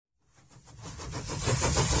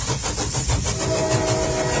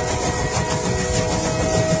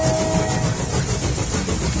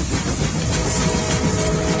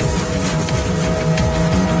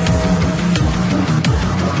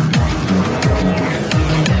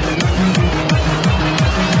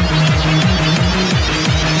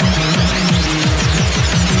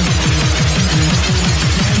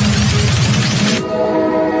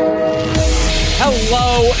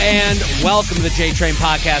and welcome to the J-Train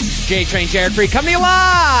Podcast. It's J-Train, Jared Freed, coming to you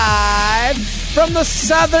live from the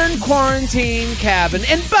Southern Quarantine Cabin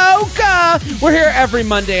in Boca. We're here every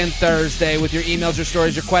Monday and Thursday with your emails, your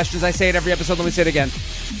stories, your questions. I say it every episode. Let me say it again.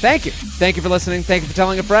 Thank you. Thank you for listening. Thank you for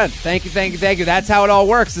telling a friend. Thank you, thank you, thank you. That's how it all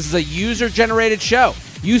works. This is a user-generated show.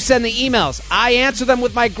 You send the emails. I answer them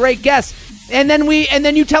with my great guests. And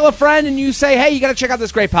then you tell a friend and you say, hey, you got to check out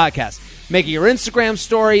this great podcast. Make it your Instagram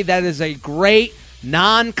story. That is a great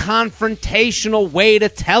non-confrontational way to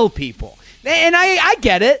tell people. And I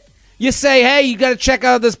get it. You say, hey, you got to check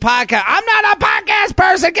out this podcast. I'm not a podcast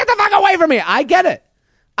person. Get the fuck away from me. I get it.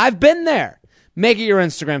 I've been there. Make it your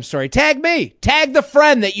Instagram story. Tag me. Tag the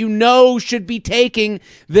friend that you know should be taking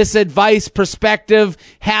this advice, perspective,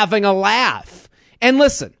 having a laugh. And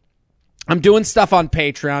listen, I'm doing stuff on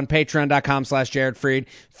Patreon, patreon.com/Jared Freed.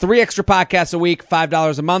 3 extra podcasts a week,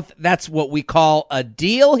 $5 a month. That's what we call a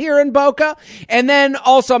deal here in Boca. And then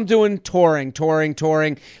also I'm doing touring.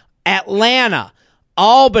 Atlanta,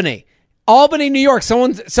 Albany, New York.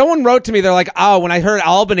 Someone wrote to me. They're like, oh, when I heard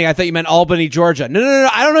Albany, I thought you meant Albany, Georgia. No.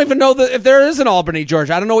 I don't even know if there is an Albany,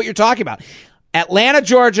 Georgia. I don't know what you're talking about. Atlanta,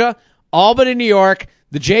 Georgia, Albany, New York.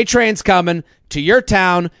 The J-Train's coming to your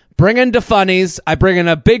town. Bring in DeFunnies. I bring in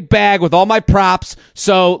a big bag with all my props.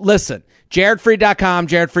 So listen,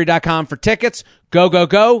 jaredfreed.com for tickets.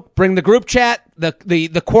 Go. Bring the group chat,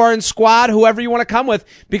 the Quarren squad, whoever you want to come with,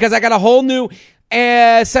 because I got a whole new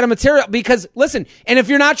set of material. Because listen, and if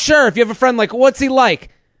you're not sure, if you have a friend like, what's he like?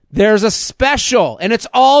 There's a special, and it's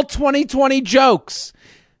all 2020 jokes.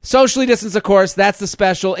 Socially distanced, of course. That's the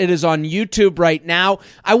special. It is on YouTube right now.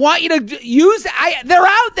 I want you to use. They're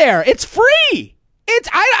out there. It's free.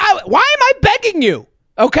 Why am I begging you?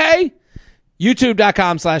 Okay.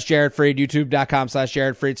 YouTube.com/Jared Freed.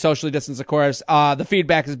 YouTube.com/Jared Freed. Socially distanced, of course. The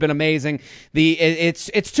feedback has been amazing.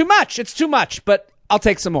 It's too much. It's too much, but I'll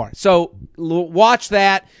take some more. So watch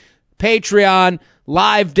that. Patreon,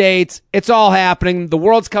 live dates. It's all happening. The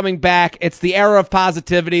world's coming back. It's the era of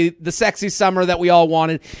positivity, the sexy summer that we all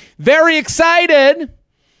wanted. Very excited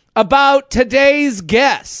about today's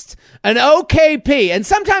guest, an OKP. And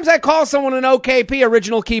sometimes I call someone an OKP,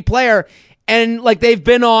 original key player, and like they've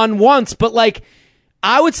been on once, but like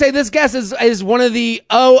I would say this guest is one of the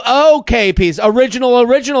OKPs,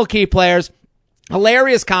 original key players.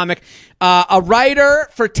 Hilarious comic, a writer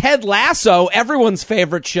for Ted Lasso, everyone's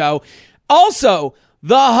favorite show. Also,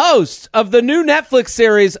 the host of the new Netflix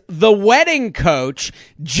series, The Wedding Coach,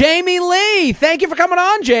 Jamie Lee. Thank you for coming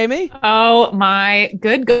on, Jamie. Oh, my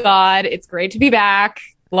good God. It's great to be back.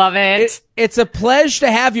 Love it. It's a pleasure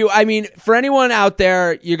to have you. I mean, for anyone out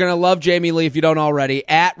there, you're going to love Jamie Lee if you don't already.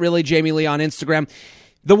 At Really Jamie Lee on Instagram.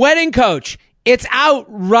 The Wedding Coach. It's out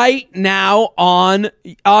right now on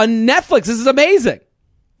Netflix. This is amazing.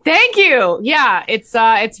 Thank you. Yeah, it's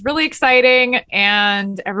really exciting,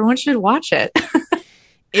 and everyone should watch it.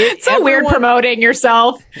 It's so weird promoting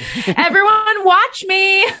yourself. Everyone watch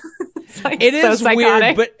me. It is so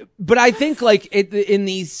weird, but I think like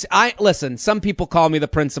listen, some people call me the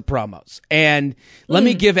Prince of Promos, and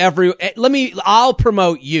I'll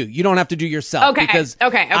promote you. You don't have to do yourself. Okay. Because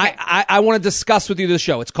okay. I want to discuss with you the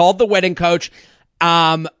show. It's called The Wedding Coach.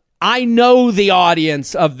 I know the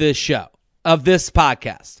audience of this show, of this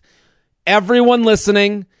podcast. Everyone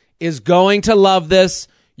listening is going to love this.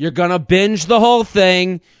 You're going to binge the whole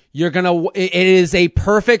thing. It is a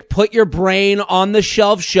perfect put your brain on the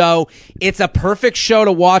shelf show. It's a perfect show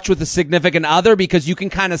to watch with a significant other because you can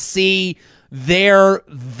kind of see their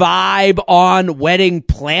vibe on wedding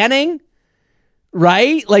planning,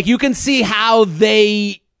 right? Like you can see how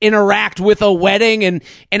they interact with a wedding. And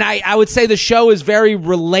I would say the show is very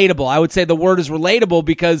relatable. I would say the word is relatable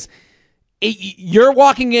because you're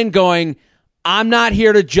walking in going, I'm not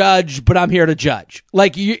here to judge, but I'm here to judge.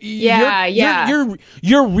 Like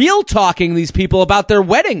you're real talking these people about their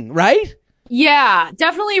wedding, right? Yeah,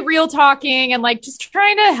 definitely real talking and like just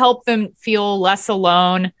trying to help them feel less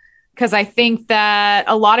alone. Cause I think that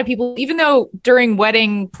a lot of people, even though during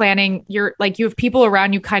wedding planning, you have people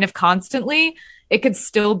around you kind of constantly, it could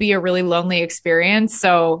still be a really lonely experience.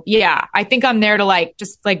 So yeah, I think I'm there to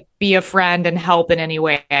just be a friend and help in any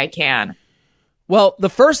way I can. Well, the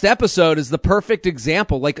first episode is the perfect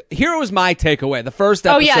example. Like, here was my takeaway. The first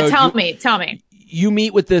episode. Oh, yeah. Tell me. You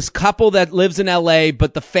meet with this couple that lives in L.A.,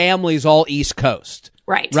 but the family's all East Coast.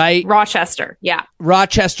 Right. Rochester. Yeah.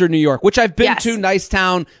 Rochester, New York, which I've been to. Nice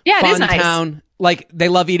town. Yeah, fun it is nice. Town. Like, they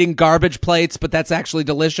love eating garbage plates, but that's actually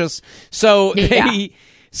delicious. So, yeah.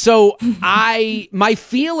 My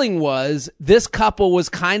feeling was this couple was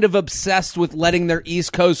kind of obsessed with letting their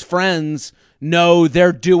East Coast friends know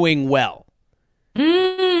they're doing well.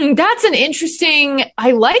 That's an interesting.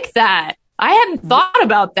 I like that. I hadn't thought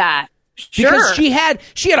about that. Sure. Because she had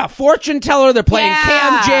a fortune teller. They're playing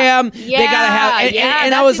Cam Jam. Yeah, they gotta have,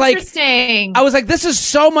 and I was like, this is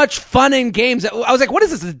so much fun in games. I was like, what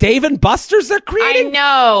is this? The Dave and Buster's they're creating?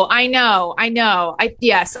 I know.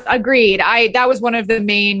 Yes, agreed. That was one of the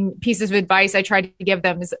main pieces of advice I tried to give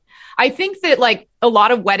them. Is I think that like a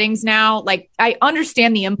lot of weddings now, like I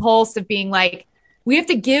understand the impulse of being like, we have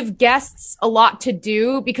to give guests a lot to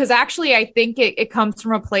do, because actually I think it comes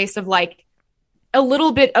from a place of like a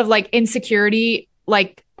little bit of like insecurity,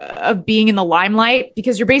 like of being in the limelight,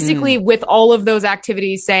 because you're basically with all of those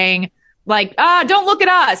activities saying like, don't look at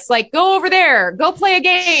us, like go over there, go play a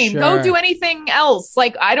game, go do anything else.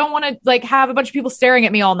 Like, I don't want to like have a bunch of people staring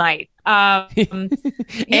at me all night. And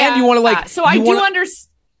you want to like, so I do understand.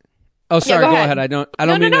 Oh, sorry. Go ahead. I don't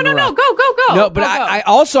mean to interrupt. No. Go. No, but I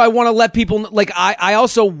also want to let people like I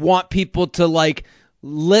also want people to like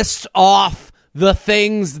list off the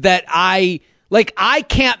things that I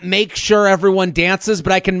can't make sure everyone dances,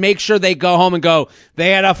 but I can make sure they go home and go, they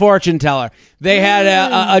had a fortune teller. They had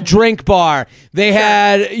a drink bar. They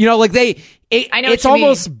had, it's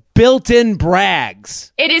almost built-in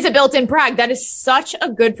brags. It is a built-in brag. That is such a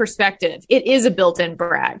good perspective. It is a built-in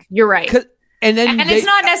brag. You're right. And it's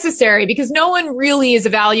not necessary, because no one really is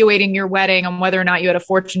evaluating your wedding on whether or not you had a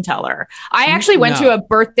fortune teller. I actually went to a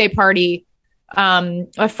birthday party,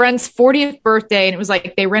 a friend's 40th birthday, and it was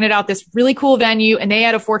like they rented out this really cool venue and they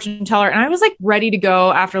had a fortune teller, and I was like ready to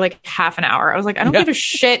go after like half an hour. I was like, I don't give a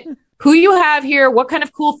shit who you have here, what kind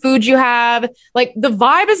of cool food you have. Like, the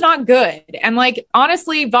vibe is not good. And like,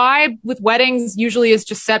 honestly, vibe with weddings usually is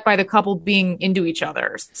just set by the couple being into each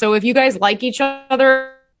other. So if you guys like each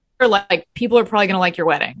other, like, people are probably going to like your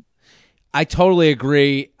wedding. I totally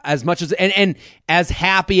agree. As much as and as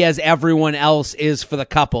happy as everyone else is for the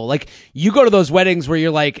couple, like you go to those weddings where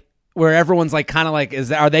you're like, where everyone's like, kind of like,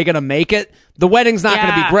 are they going to make it? The wedding's not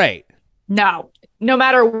going to be great. No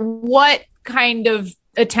matter what kind of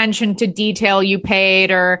attention to detail you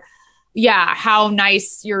paid, or how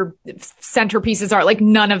nice your centerpieces are, like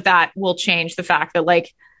none of that will change the fact that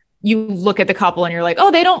like you look at the couple and you're like,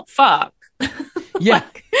 oh, they don't fuck. Yeah.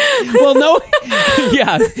 Well, no.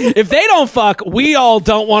 Yeah. If they don't fuck, we all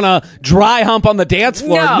don't want to dry hump on the dance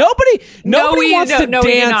floor. No. Nobody wants to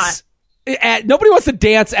dance. Nobody wants to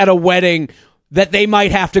dance at a wedding that they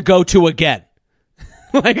might have to go to again.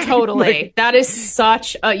 Totally. That is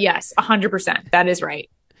such a yes, 100%. That is right.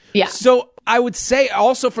 Yeah. So I would say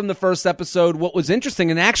also from the first episode, what was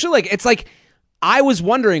interesting, and actually, like, it's like I was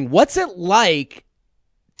wondering, what's it like?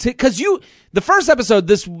 Because the first episode,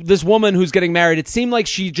 this woman who's getting married, it seemed like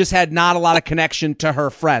she just had not a lot of connection to her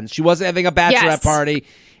friends. She wasn't having a bachelorette party.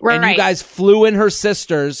 Right. And you guys flew in her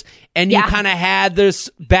sisters, and you kind of had this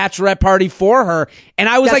bachelorette party for her. And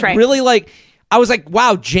I was I was like,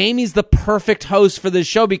 wow, Jamie's the perfect host for this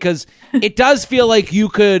show, because it does feel like you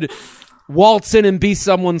could waltz in and be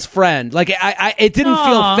someone's friend. Like, it didn't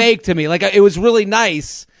feel fake to me. Like, it was really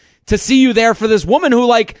nice to see you there for this woman who,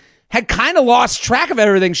 like, had kind of lost track of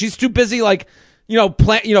everything. She's too busy, like,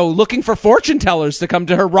 looking for fortune tellers to come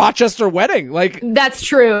to her Rochester wedding. Like, that's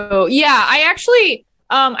true. Yeah, I actually,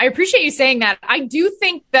 I appreciate you saying that. I do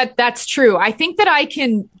think that that's true. I think that I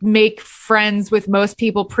can make friends with most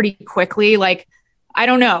people pretty quickly. Like, I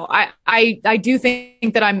don't know. I do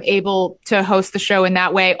think that I'm able to host the show in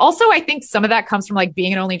that way. Also, I think some of that comes from like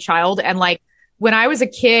being an only child. And like when I was a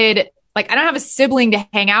kid, like I don't have a sibling to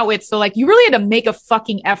hang out with. So like you really had to make a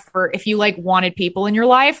fucking effort if you like wanted people in your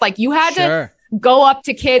life. Like you had to go up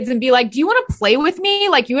to kids and be like, do you want to play with me?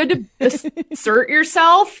 Like you had to assert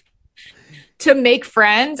yourself to make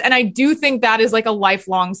friends. And I do think that is like a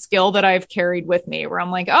lifelong skill that I've carried with me, where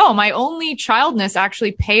I'm like, oh, my only childness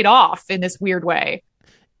actually paid off in this weird way.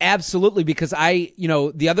 Absolutely. Because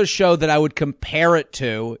the other show that I would compare it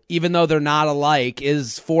to, even though they're not alike,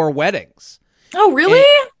 is Four Weddings. Oh, really?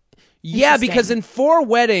 Yeah, because in Four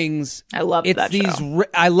Weddings, I love that show.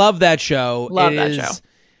 I love that show. Love that show.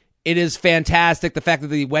 It is fantastic. The fact that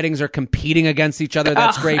the weddings are competing against each other,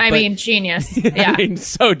 that's great. I mean, genius. Yeah.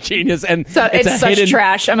 So genius. And so it's such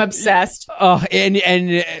trash. I'm obsessed. Oh, and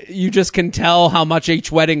you just can tell how much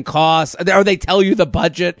each wedding costs. Or they tell you the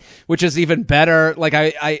budget, which is even better. Like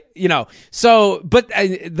but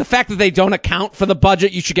the fact that they don't account for the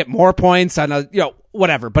budget, you should get more points on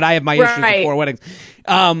whatever. But I have my issues with Four Weddings.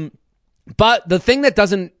 But the thing that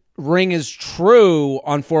doesn't ring as true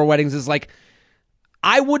on Four Weddings is like,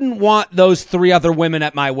 I wouldn't want those three other women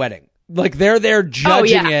at my wedding. Like they're there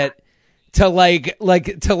judging it to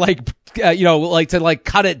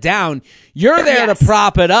cut it down. You're there to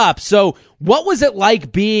prop it up. So what was it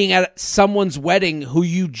like being at someone's wedding who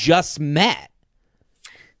you just met?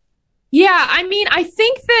 Yeah, I mean, I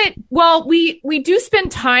think that, well, we do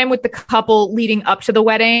spend time with the couple leading up to the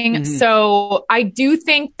wedding. Mm-hmm. So I do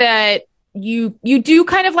think that you do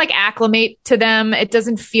kind of like acclimate to them. It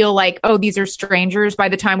doesn't feel like, oh, these are strangers by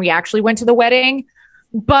the time we actually went to the wedding.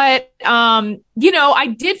 But, I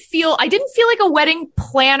didn't feel like a wedding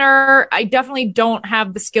planner. I definitely don't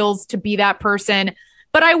have the skills to be that person,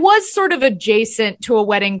 but I was sort of adjacent to a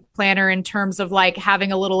wedding planner in terms of like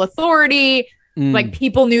having a little authority. Like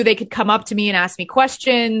people knew they could come up to me and ask me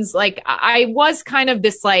questions. Like I was kind of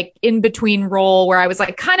this like in between role where I was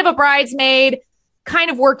like kind of a bridesmaid, kind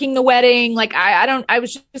of working the wedding. Like I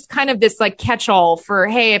was just kind of this like catch-all for,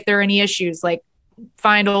 hey, if there are any issues, like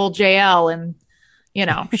find old JL and,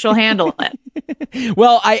 she'll handle it.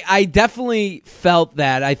 Well, I definitely felt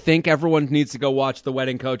that. I think everyone needs to go watch The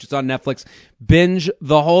Wedding Coach. It's on Netflix. Binge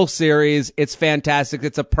the whole series. It's fantastic.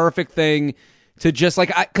 It's a perfect thing to just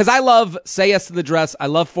because I love Say Yes to the Dress. I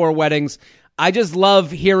love Four Weddings. I just love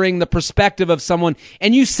hearing the perspective of someone.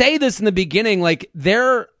 And you say this in the beginning, like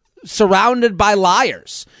they're surrounded by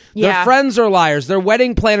liars. Yeah. Their friends are liars. Their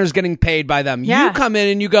wedding planner's getting paid by them. Yeah. You come in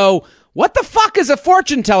and you go, what the fuck is a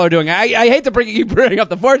fortune teller doing? I hate to keep bringing up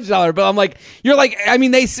the fortune teller, but I'm like, you're like, I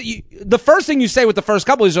mean, the first thing you say with the first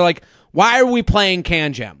couple is you're like, why are we playing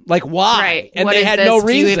Can Jam? Like, why? Right. And what they had no reason.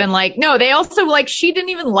 Do you even like, no, they also like, she didn't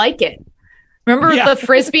even like it. Remember the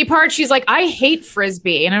Frisbee part? She's like, I hate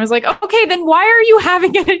Frisbee. And I was like, okay, then why are you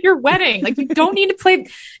having it at your wedding? Like, you don't need to play.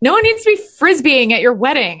 No one needs to be Frisbeeing at your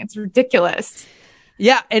wedding. It's ridiculous.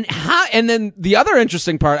 Yeah. And then the other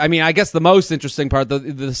interesting part, I mean, I guess the most interesting part,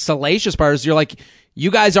 the salacious part is you're like,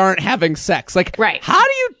 you guys aren't having sex. Like, right. How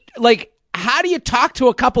do you talk to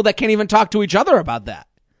a couple that can't even talk to each other about that?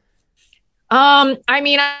 I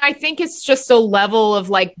mean, I think it's just a level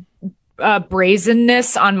of like,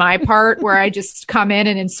 brazenness on my part where I just come in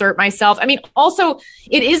and insert myself. I mean, also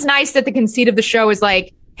it is nice that the conceit of the show is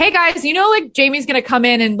like, hey guys, like Jamie's going to come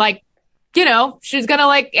in and like, she's going to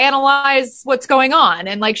like analyze what's going on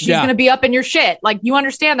and like, she's going to be up in your shit. Like, you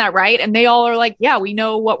understand that, right? And they all are like, yeah, we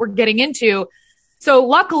know what we're getting into. So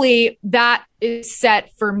luckily that is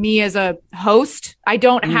set for me as a host. I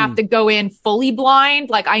don't have to go in fully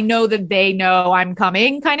blind. Like I know that they know I'm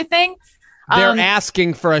coming kind of thing. They're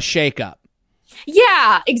asking for a shakeup.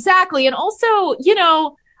 Yeah, exactly. And also,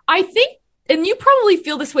 I think, and you probably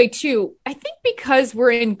feel this way too, I think because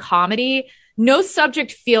we're in comedy, no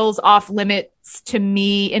subject feels off limits to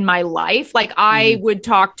me in my life. Like I would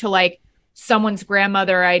talk to like someone's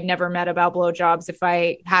grandmother I'd never met about blowjobs if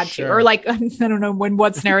I had to, or like, I don't know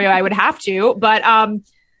what scenario I would have to, but, fun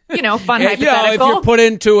hypothetical. If you're put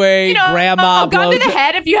into a grandma gun to the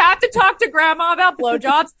head if you have to talk to grandma about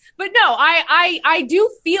blowjobs. But no, I do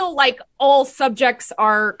feel like all subjects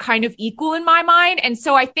are kind of equal in my mind. And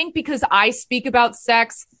so I think because I speak about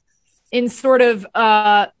sex in sort of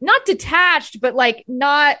not detached, but like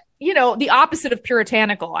not, the opposite of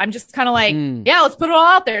puritanical. I'm just kind of like, let's put it all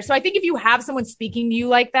out there. So I think if you have someone speaking to you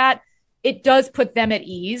like that, it does put them at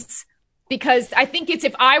ease. Because I think it's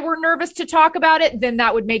if I were nervous to talk about it, then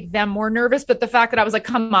that would make them more nervous. But the fact that I was like,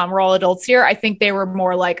 come on, we're all adults here. I think they were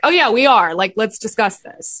more like, oh, yeah, we are. Like, let's discuss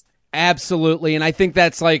this. Absolutely. And I think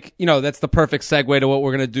that's like, that's the perfect segue to what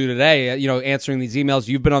we're going to do today. Answering these emails.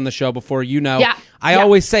 You've been on the show before, I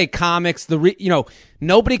always say comics,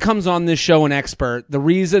 nobody comes on this show an expert. The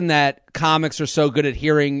reason that comics are so good at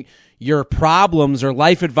hearing your problems or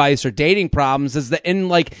life advice or dating problems is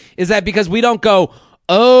that because we don't go,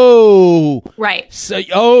 oh, right. So,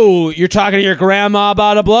 you're talking to your grandma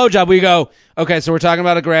about a blowjob. We go, okay, so we're talking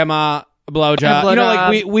about a grandma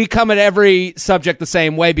blowjob. We come at every subject the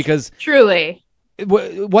same way because truly,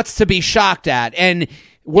 what's to be shocked at? And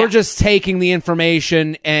we're just taking the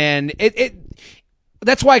information, and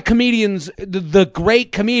that's why comedians, the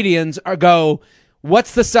great comedians, go,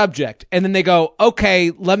 what's the subject? And then they go,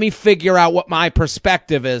 okay, let me figure out what my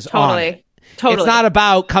perspective is. Totally. It's not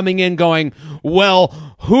about coming in going,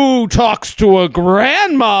 well, who talks to a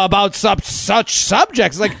grandma about such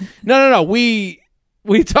subjects? Like, no. We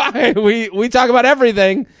talk about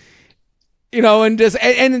everything,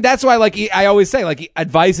 and that's why, like, I always say, like,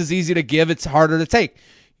 advice is easy to give. It's harder to take.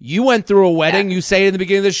 You went through a wedding. You say it in the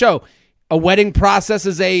beginning of the show. A wedding process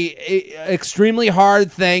is a extremely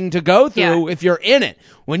hard thing to go through if you're in it.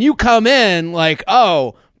 When you come in, like,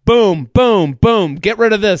 oh, boom, boom, boom. Get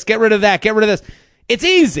rid of this. Get rid of that. Get rid of this. It's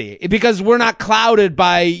easy because we're not clouded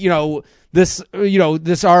by, this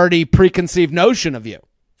already preconceived notion of you.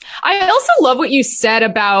 I also love what you said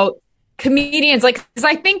about comedians, like, because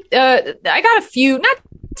I think I got a few, not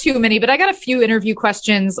too many, but I got a few interview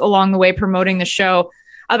questions along the way promoting the show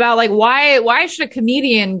about like why should a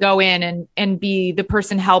comedian go in and be the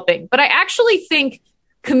person helping? But I actually think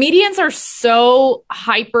comedians are so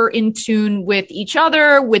hyper in tune with each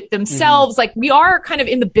other, with themselves. Like, we are kind of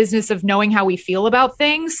in the business of knowing how we feel about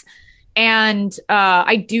things. And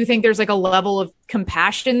I do think there's like a level of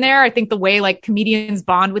compassion there. I think the way like comedians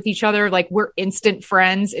bond with each other, like we're instant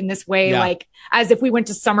friends in this way, like as if we went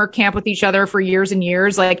to summer camp with each other for years and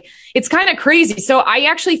years. Like, it's kind of crazy. So I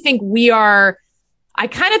actually think I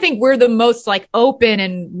kind of think we're the most like open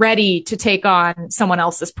and ready to take on someone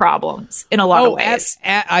else's problems in a lot of ways.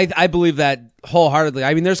 I believe that wholeheartedly.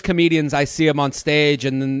 I mean, there's comedians, I see them on stage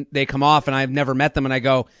and then they come off and I've never met them and I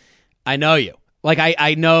go, I know you. Like,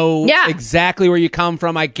 I know exactly where you come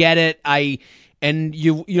from. I get it. And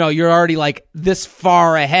you know, you're already like this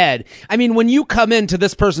far ahead. I mean, when you come into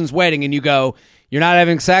this person's wedding and you go, you're not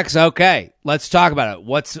having sex? Okay, let's talk about it.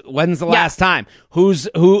 When's the last time? Who,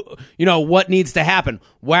 you know, what needs to happen?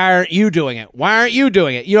 Why aren't you doing it? Why aren't you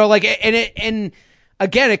doing it? You know, like, and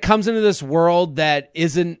again, it comes into this world that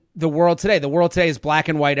isn't the world today. The world today is black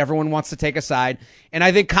and white. Everyone wants to take a side. And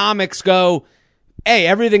I think comics go, hey,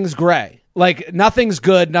 everything's gray. Like, nothing's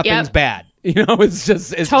good, nothing's bad. You know, it's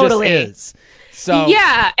totally just is. So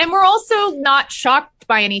yeah, and we're also not shocked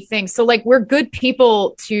by anything. So like, we're good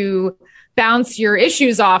people to bounce your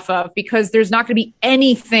issues off of, because there's not going to be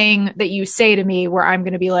anything that you say to me where I'm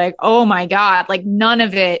going to be like, oh my God, like none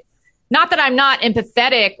of it. Not that I'm not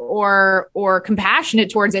empathetic or compassionate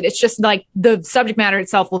towards it. It's just like the subject matter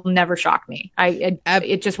itself will never shock me.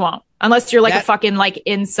 It just won't. Unless you're like a fucking like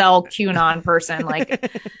incel QAnon person,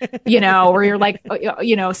 like, you know, or you're like,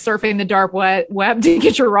 you know, surfing the dark web to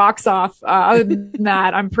get your rocks off. Other than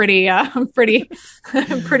that, I'm pretty unaffected.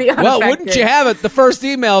 Well, wouldn't you have it? The first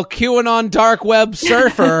email, QAnon dark web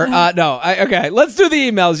surfer. Okay, let's do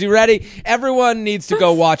the emails. You ready? Everyone needs to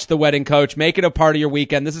go watch The Wedding Coach. Make it a part of your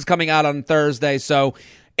weekend. This is coming out on Thursday. So,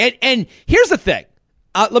 and here's the thing.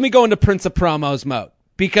 Let me go into Prince of Promos mode.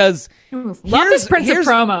 Because love this Prince of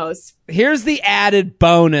Promos. Here's the added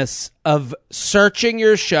bonus of searching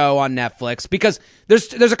your show on Netflix, because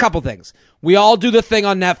there's a couple things. We all do the thing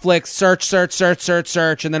on Netflix,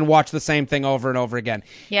 search, and then watch the same thing over and over again.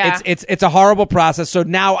 Yeah. It's a horrible process. So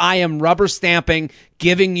now I am rubber stamping,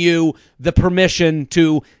 giving you the permission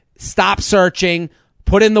to stop searching,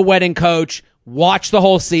 put in The Wedding Coach, watch the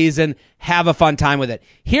whole season, have a fun time with it.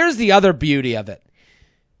 Here's the other beauty of it.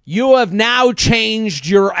 You have now changed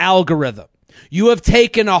your algorithm. You have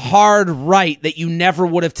taken a hard right that you never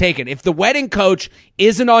would have taken. If The Wedding Coach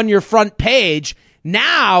isn't on your front page,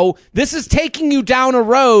 now this is taking you down a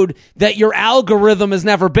road that your algorithm has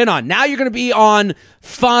never been on. Now you're going to be on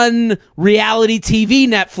fun reality TV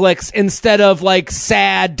Netflix instead of like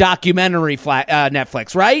sad documentary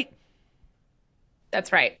Netflix, right?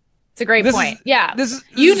 That's right. It's a great point.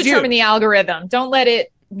 You determine the algorithm. Don't let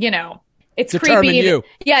it, you know. It's determine creepy. You.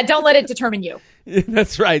 Yeah, don't let it determine you.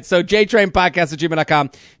 That's right. So jtrainpodcast@gmail.com,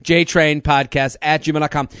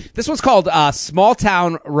 jtrainpodcast@gmail.com. This one's called Small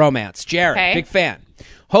Town Romance. Jared, big fan.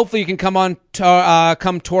 Hopefully you can come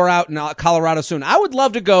tour out in Colorado soon. I would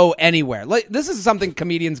love to go anywhere. This is something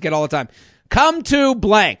comedians get all the time. Come to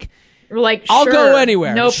blank. Like, I'll go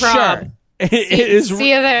anywhere. No problem. Sure.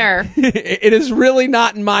 See you there. It is really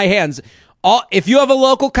not in my hands. If you have a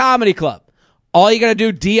local comedy club, all you got to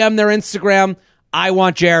do, DM their Instagram, I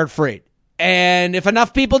want Jared Freid. And if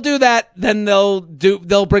enough people do that, then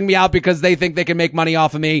they'll bring me out because they think they can make money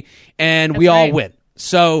off of me, and we all win.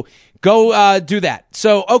 So go do that.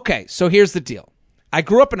 So, okay, so here's the deal. I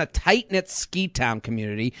grew up in a tight-knit ski town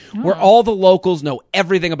community where all the locals know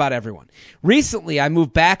everything about everyone. Recently, I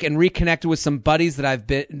moved back and reconnected with some buddies that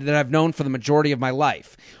I've known for the majority of my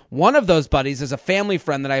life. One of those buddies is a family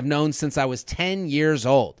friend that I've known since I was 10 years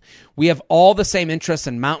old. We have all the same interests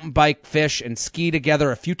in mountain bike, fish, and ski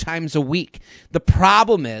together a few times a week. The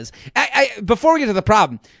problem is, before we get to the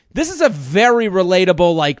problem, this is a very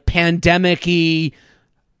relatable, like, pandemic-y,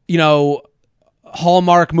 you know,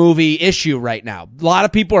 Hallmark movie issue right now. A lot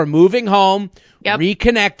of people are moving home,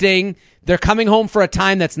 reconnecting. They're coming home for a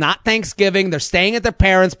time that's not Thanksgiving. They're staying at their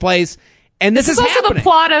parents' place. And this is also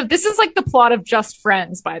happening. This is like the plot of Just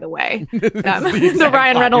Friends, by the way. The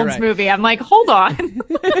Ryan Reynolds movie. I'm like, hold on.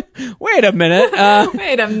 Wait a minute.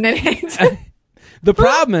 Wait a minute. The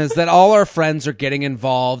problem is that all our friends are getting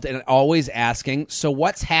involved and always asking, so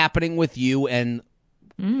what's happening with you and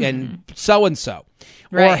so-and-so?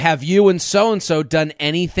 Right. Or have you and so-and-so done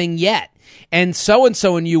anything yet? And so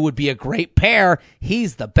and you would be a great pair.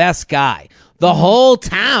 He's the best guy. The whole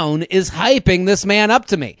town is hyping this man up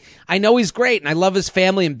to me. I know he's great and I love his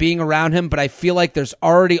family and being around him, but I feel like there's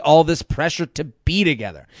already all this pressure to be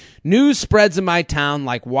together. News spreads in my town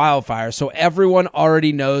like wildfire, so everyone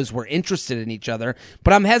already knows we're interested in each other,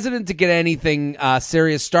 but I'm hesitant to get anything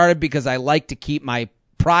serious started because I like to keep my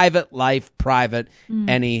private life private.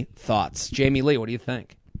 Any thoughts? Jamie Lee, what do you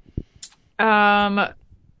think?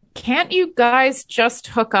 Can't you guys just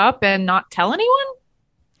hook up and not tell anyone?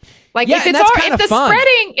 Like yeah,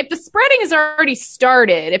 if the spreading has already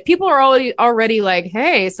started, if people are already like,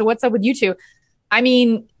 hey, so what's up with you two? I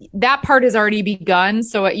mean, that part has already begun.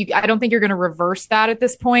 So I don't think you're going to reverse that at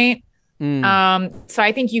this point. So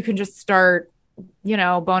I think you can just start,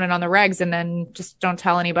 boning on the regs and then just don't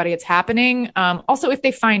tell anybody it's happening. Also, if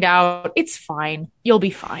they find out, it's fine. You'll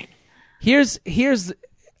be fine.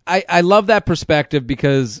 I love that perspective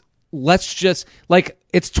because let's just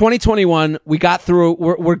it's 2021.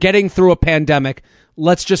 We're getting through a pandemic.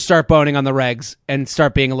 Let's just start boning on the regs and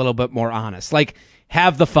start being a little bit more honest.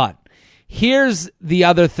 Have the fun. Here's the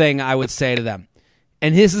other thing I would say to them.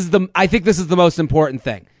 And I think this is the most important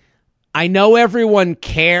thing. I know everyone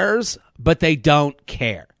cares, but they don't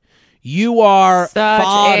care. You are such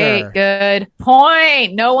fodder. a good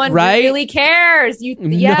point. No one really cares. Yes.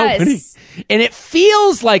 Nobody. And it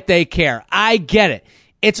feels like they care. I get it.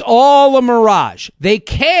 It's all a mirage. They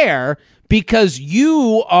care because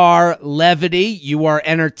you are levity, you are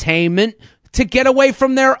entertainment to get away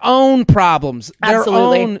from their own problems, their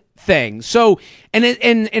own things. So, and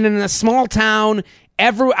in a small town,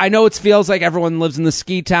 I know it feels like everyone lives in the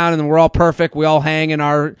ski town and we're all perfect. We all hang in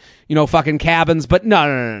our, fucking cabins, but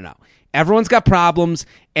no. Everyone's got problems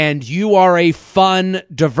and you are a fun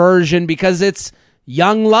diversion because it's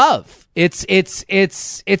young love. Everyone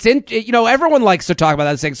likes to talk about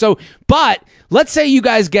that thing. So, but let's say you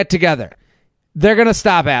guys get together. They're going to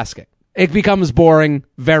stop asking. It becomes boring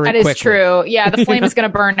very quickly. That is true. Yeah, the flame is going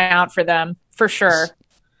to burn out for them, for sure.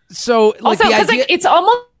 So, also, because it's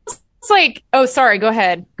almost like, oh, sorry, go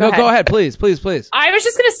ahead. Go ahead, please. I was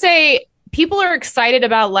just going to say, people are excited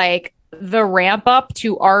about the ramp up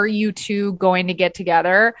to are you two going to get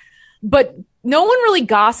together, but no one really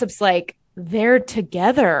gossips they're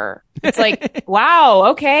together. It's wow,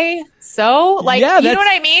 okay. So you know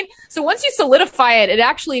what I mean? So once you solidify it, it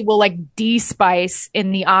actually will de-spice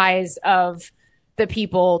in the eyes of the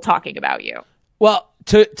people talking about you. Well,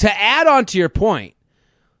 to add on to your point,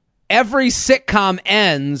 every sitcom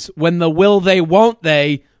ends when the will they won't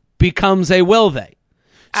they becomes a will they.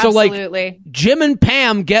 Absolutely. So Jim and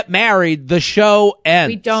Pam get married, the show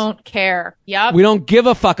ends. We don't care. Yep. We don't give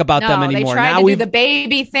a fuck about them anymore. They tried to do the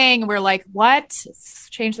baby thing. We're like, what?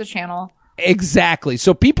 Change the channel. Exactly.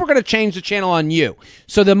 So people are going to change the channel on you.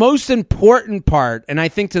 So the most important part, and I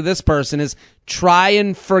think to this person, is try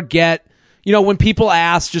and forget, when people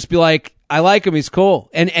ask, just be like, I like him, he's cool,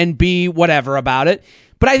 and be whatever about it.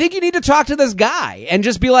 But I think you need to talk to this guy and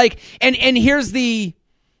just be like, and here's the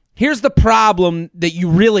problem that you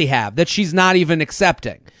really have that she's not even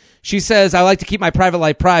accepting. She says, I like to keep my private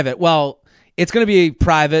life private. Well, it's going to be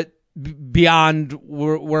private beyond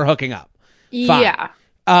we're hooking up. Fine.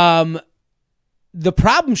 Yeah. The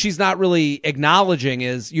problem she's not really acknowledging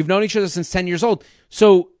is you've known each other since 10 years old.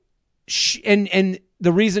 So and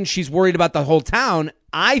the reason she's worried about the whole town,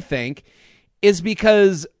 I think, is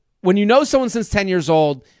because when you know someone since 10 years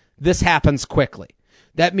old, this happens quickly.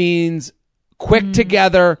 That means quick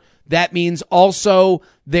together. That means also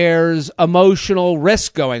there's emotional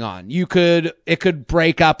risk going on. It could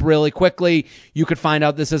break up really quickly. You could find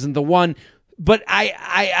out this isn't the one. But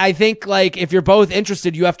I think if you're both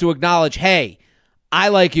interested, you have to acknowledge, hey, I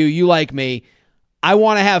like you, you like me. I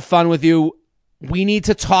want to have fun with you. We need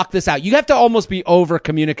to talk this out. You have to almost be over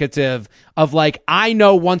communicative of I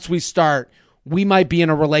know once we start, we might be in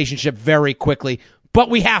a relationship very quickly, but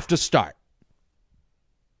we have to start.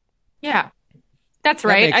 Yeah. That's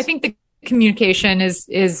right. I think the communication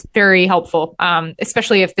is very helpful,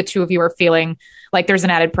 especially if the two of you are feeling like there's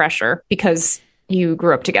an added pressure because you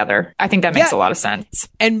grew up together. I think that makes a lot of sense.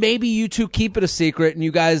 And maybe you two keep it a secret and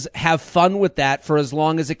you guys have fun with that for as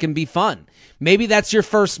long as it can be fun. Maybe that's your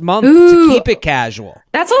first month to keep it casual.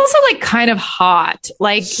 That's also kind of hot.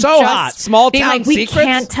 Hot. Small town secrets. We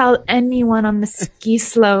can't tell anyone on the ski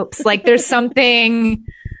slopes. There's something...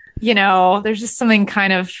 there's just something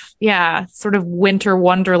kind of, sort of winter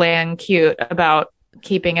wonderland cute about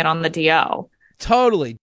keeping it on the DL.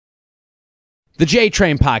 Totally. The J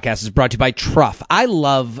Train podcast is brought to you by Truff. I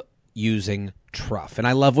love using Truff, and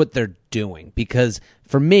I love what they're doing because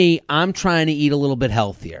for me, I'm trying to eat a little bit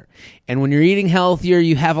healthier. And when you're eating healthier,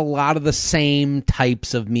 you have a lot of the same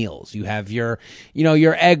types of meals. You have your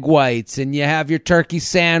egg whites, and you have your turkey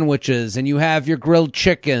sandwiches, and you have your grilled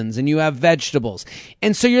chickens, and you have vegetables.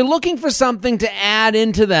 And so you're looking for something to add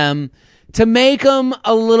into them to make them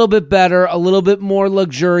a little bit better, a little bit more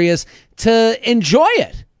luxurious, to enjoy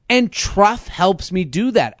it. And Truff helps me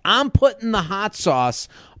do that. I'm putting the hot sauce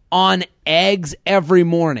on eggs every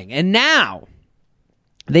morning. And now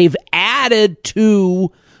they've added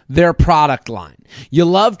to their product line. You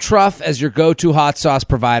love Truff as your go-to hot sauce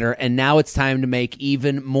provider, and now it's time to make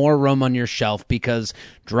even more room on your shelf because,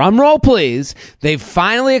 drum roll please, they've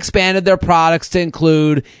finally expanded their products to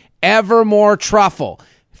include Evermore Truffle.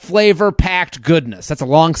 Flavor-packed goodness. That's a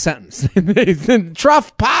long sentence.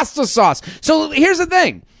 Truff pasta sauce. So here's the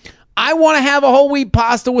thing. I want to have a whole wheat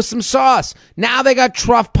pasta with some sauce. Now they got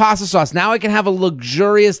Truff pasta sauce. Now I can have a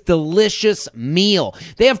luxurious, delicious meal.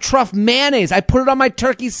 They have Truff mayonnaise. I put it on my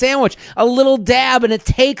turkey sandwich, a little dab, and it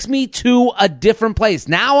takes me to a different place.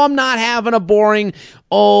 Now I'm not having a boring,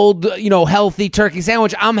 old, healthy turkey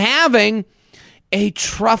sandwich. I'm having a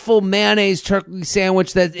truffle mayonnaise turkey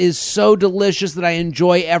sandwich that is so delicious that I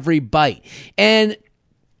enjoy every bite. And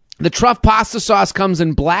the Truff pasta sauce comes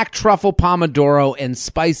in black truffle pomodoro and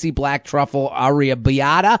spicy black truffle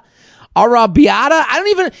arrabbiata.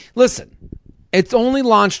 Listen, it's only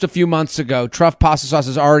launched a few months ago. Truff pasta sauce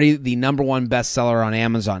is already the number one bestseller on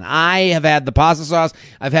Amazon. I have had the pasta sauce,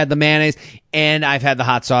 I've had the mayonnaise, and I've had the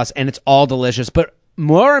hot sauce, and it's all delicious. But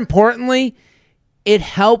more importantly, it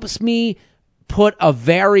helps me put a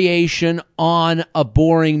variation on a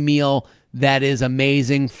boring meal that is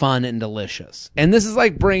amazing, fun, and delicious. And this is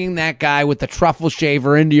like bringing that guy with the truffle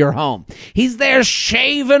shaver into your home. He's there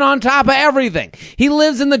shaving on top of everything. He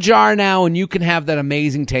lives in the jar now, and you can have that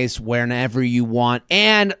amazing taste whenever you want.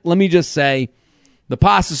 And let me just say, the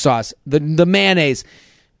pasta sauce, the mayonnaise,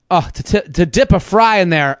 to dip a fry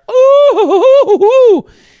in there. Ooh,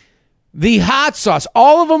 the hot sauce,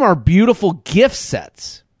 all of them are beautiful gift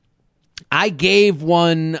sets. I gave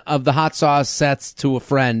one of the hot sauce sets to a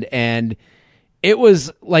friend, and it was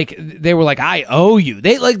like they were like, "I owe you."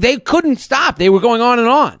 They couldn't stop. They were going on and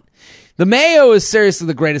on. The mayo is seriously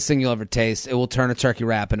the greatest thing you'll ever taste. It will turn a turkey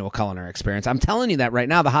wrap into a culinary experience. I'm telling you that right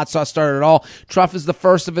now. The hot sauce started it all. Truff is the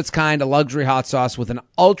first of its kind, a luxury hot sauce with an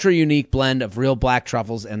ultra unique blend of real black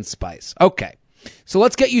truffles and spice. Okay, so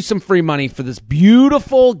let's get you some free money for this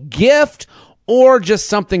beautiful gift, or just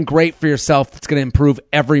something great for yourself that's going to improve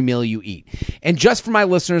every meal you eat. And just for my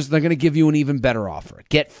listeners, they're going to give you an even better offer.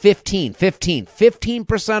 Get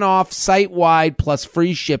 15% off site-wide plus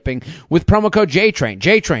free shipping with promo code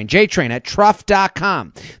JTRAIN at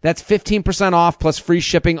Truff.com. That's 15% off plus free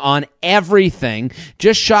shipping on everything.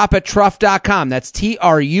 Just shop at Truff.com. That's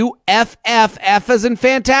TRUFF, F as in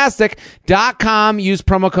fantastic.com. Use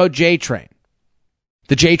promo code JTRAIN.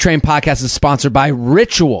 The J-Train podcast is sponsored by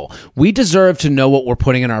Ritual. We deserve to know what we're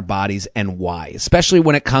putting in our bodies and why, especially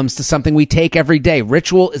when it comes to something we take every day.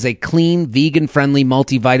 Ritual is a clean, vegan-friendly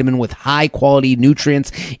multivitamin with high-quality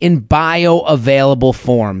nutrients in bioavailable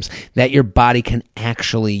forms that your body can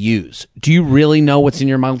actually use. Do you really know what's in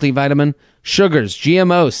your multivitamin? Sugars,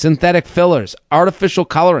 GMOs, synthetic fillers, artificial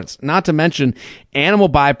colorants, not to mention animal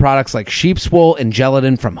byproducts like sheep's wool and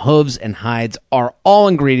gelatin from hooves and hides are all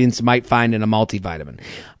ingredients you might find in a multivitamin.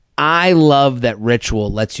 I love that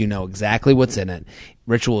Ritual lets you know exactly what's in it.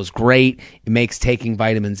 Ritual is great. It makes taking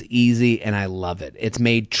vitamins easy, and I love it. It's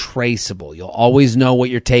made traceable. You'll always know what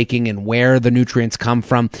you're taking and where the nutrients come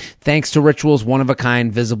from, thanks to Ritual's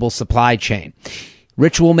one-of-a-kind visible supply chain.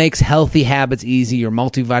 Ritual makes healthy habits easy. Your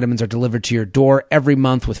multivitamins are delivered to your door every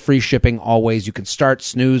month with free shipping always. You can start,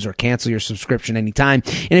 snooze, or cancel your subscription anytime.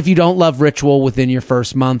 And if you don't love Ritual within your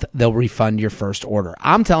first month, they'll refund your first order.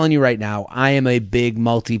 I'm telling you right now, I am a big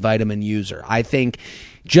multivitamin user. I think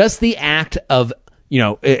just the act of,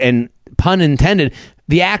 and pun intended,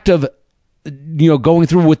 the act of, going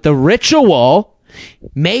through with the ritual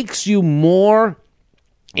makes you more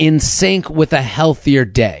in sync with a healthier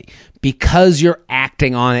day. Because you're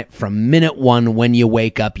acting on it from minute one when you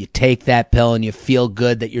wake up, you take that pill and you feel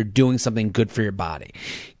good that you're doing something good for your body.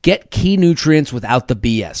 Get key nutrients without the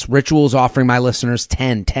BS. Ritual is offering my listeners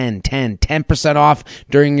 10% off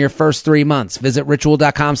during your first 3 months. Visit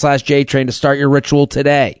ritual.com/JTrain to start your ritual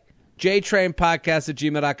today.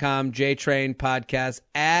 JTrainPodcast@gmail.com,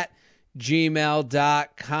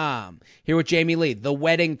 JTrainPodcast@gmail.com. Here with Jamie Lee, The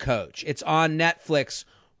Wedding Coach. It's on Netflix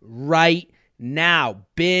right now.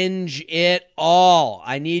 Binge it all.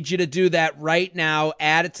 I need you to do that right now.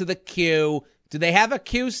 Add it to the queue. Do they have a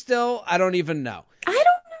queue still? I don't even know. I don't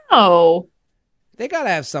know. They got to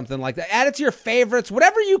have something like that. Add it to your favorites,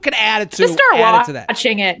 whatever you can add it to. Just start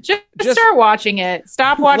watching it. Just start watching it.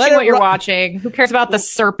 Stop watching what you're watching. Who cares about the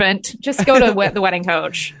serpent? Just go to The Wedding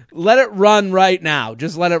Coach. Let it run right now.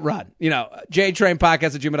 Just let it run.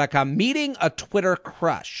 JTrainPodcast@gmail.com. Meeting a Twitter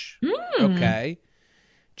crush. Okay.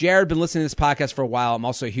 Jared, been listening to this podcast for a while. I'm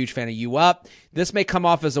also a huge fan of You Up. This may come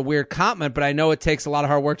off as a weird comment, but I know it takes a lot of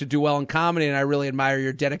hard work to do well in comedy, and I really admire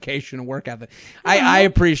your dedication and work ethic. I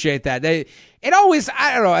appreciate that. It always,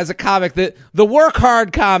 I don't know, as a comic, the work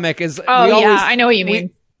hard comic is. I know what you mean.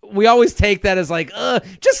 We always take that as like,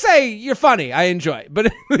 just say you're funny. I enjoy,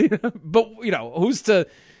 but who's to?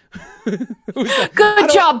 Good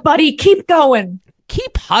job, buddy. Keep going.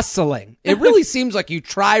 Keep hustling. It really seems like you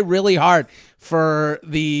try really hard for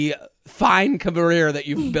the fine career that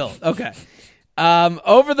you've built. Okay.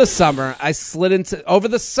 Over the summer, I slid into the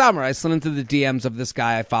DMs of this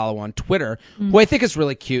guy I follow on Twitter, who I think is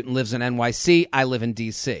really cute and lives in NYC. I live in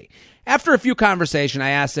DC. After a few conversations, I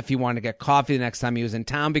asked if he wanted to get coffee the next time he was in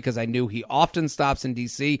town because I knew he often stops in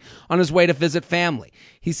D.C. on his way to visit family.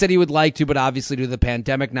 He said he would like to, but obviously due to the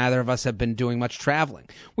pandemic, neither of us have been doing much traveling.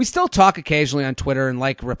 We still talk occasionally on Twitter and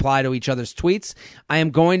reply to each other's tweets. I am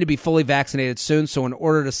going to be fully vaccinated soon, so in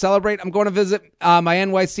order to celebrate, I'm going to visit my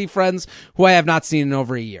NYC friends who I have not seen in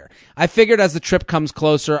over a year. I figured as the trip comes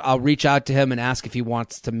closer, I'll reach out to him and ask if he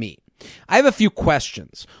wants to meet. I have a few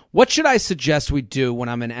questions. What should I suggest we do when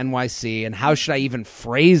I'm in NYC, and how should I even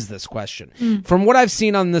phrase this question? From what I've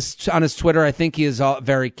seen on his Twitter, I think he is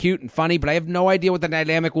very cute and funny, but I have no idea what the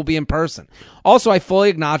dynamic will be in person. Also, I fully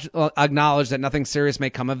acknowledge that nothing serious may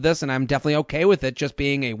come of this, and I'm definitely okay with it just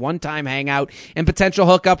being a one-time hangout and potential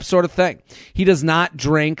hookup sort of thing. He does not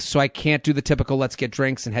drink, so I can't do the typical let's get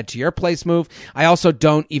drinks and head to your place move. I also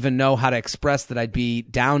don't even know how to express that I'd be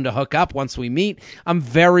down to hook up once we meet. I'm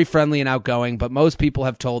very friendly and outgoing, but most people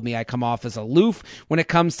have told me I come off as aloof when it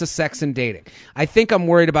comes to sex and dating. I think I'm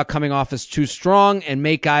worried about coming off as too strong and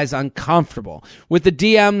make guys uncomfortable. With the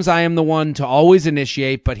DMs, I am the one to always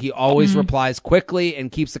initiate, but he always replies quickly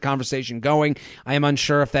and keeps the conversation going. I am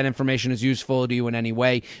unsure if that information is useful to you in any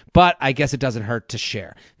way, but I guess it doesn't hurt to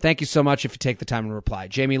share. Thank you so much if you take the time to reply.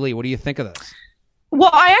 Jamie Lee, what do you think of this? Well,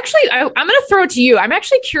 I'm going to throw it to you. I'm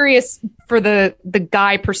actually curious for the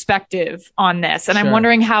guy perspective on this, and I'm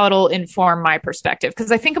wondering how it'll inform my perspective, because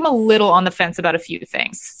I think I'm a little on the fence about a few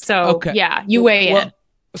things. So, yeah, you weigh in.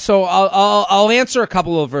 So I'll answer a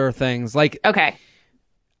couple of her things. Okay,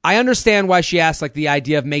 I understand why she asked, the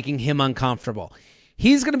idea of making him uncomfortable.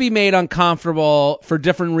 He's going to be made uncomfortable for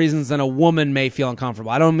different reasons than a woman may feel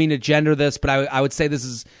uncomfortable. I don't mean to gender this, but I would say this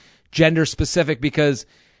is gender specific because.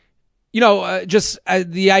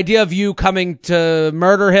 The idea of you coming to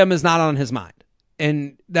murder him is not on his mind.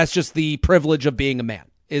 And that's just the privilege of being a man,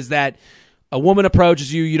 is that a woman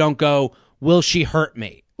approaches you, you don't go, will she hurt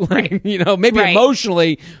me? Maybe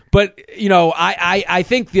emotionally, but, I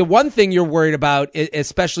think the one thing you're worried about,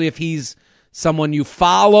 especially if he's someone you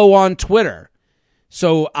follow on Twitter.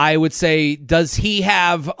 So I would say, does he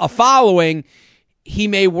have a following? He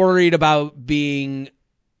may worried about being,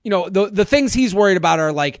 the things he's worried about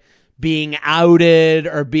are being outed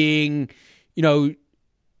or being,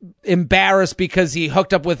 embarrassed because he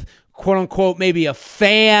hooked up with quote unquote, maybe a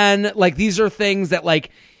fan. These are things that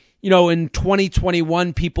in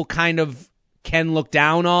 2021, people kind of can look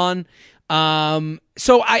down on.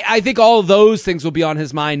 So I think all of those things will be on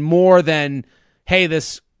his mind more than, hey,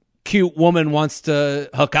 this cute woman wants to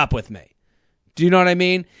hook up with me. Do you know what I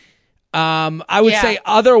mean? I would say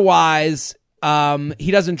otherwise,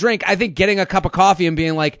 he doesn't drink. I think getting a cup of coffee and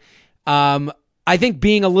being I think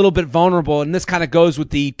being a little bit vulnerable, and this kind of goes with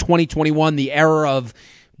the 2021, the era of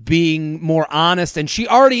being more honest, and she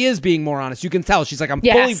already is being more honest. You can tell. She's like, I'm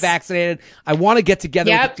fully vaccinated. I want to get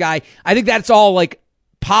together with this guy. I think that's all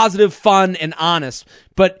positive, fun, and honest.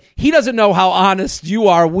 But he doesn't know how honest you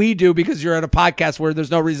are. We do, because you're at a podcast where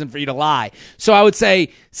there's no reason for you to lie. So I would say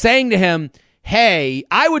saying to him, hey,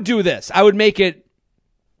 I would do this. I would make it,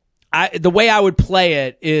 the way I would play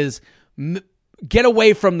it is get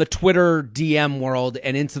away from the Twitter DM world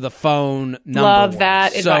and into the phone number Love world.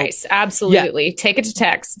 that advice. Absolutely. Yeah. Take it to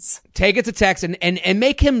texts. Take it to text and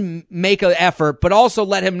make him make an effort, but also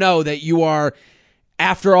let him know that you are,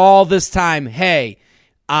 after all this time, hey,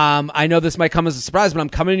 I know this might come as a surprise, but I'm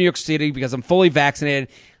coming to New York City because I'm fully vaccinated.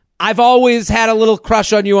 I've always had a little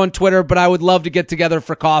crush on you on Twitter, but I would love to get together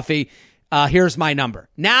for coffee. Here's my number.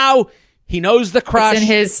 Now, he knows the crush. It's in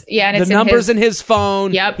his, and the number's in his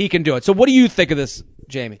phone. Yep. He can do it. So what do you think of this,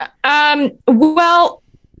 Jamie? Well,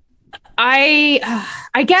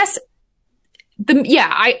 I guess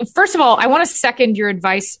I first of all, I want to second your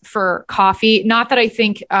advice for coffee. Not that I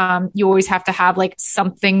think you always have to have like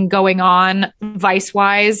something going on vice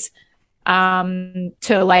wise to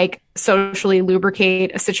like socially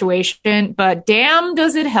lubricate a situation, but damn,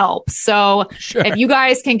 does it help. So Sure. if you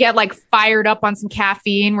guys can get like fired up on some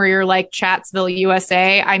caffeine where you're like Chatsville,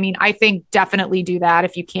 USA, I mean, I think definitely do that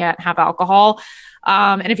if you can't have alcohol.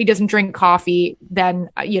 And if he doesn't drink coffee, then,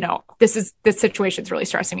 this situation's really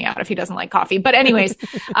stressing me out if he doesn't like coffee. But anyways,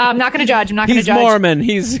 I'm not going to judge. I'm not going to judge. He's Mormon.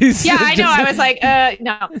 He's yeah, I know. I was like,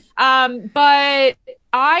 no. But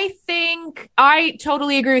I think I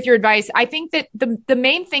totally agree with your advice. I think that the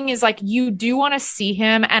main thing is like, you do want to see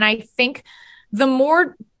him. And I think the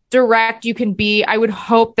more direct you can be, I would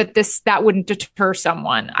hope that wouldn't deter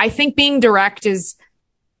someone. I think being direct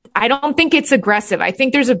I don't think it's aggressive. I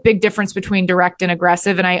think there's a big difference between direct and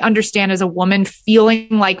aggressive. And I understand as a woman feeling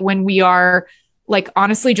like when we are like,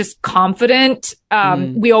 honestly, just confident,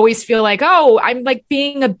 we always feel like, oh, I'm like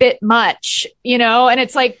being a bit much, and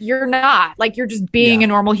it's like, you're not, like, you're just being a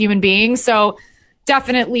normal human being. So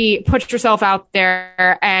definitely put yourself out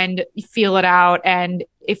there and feel it out. And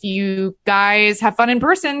if you guys have fun in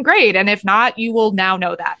person, great. And if not, you will now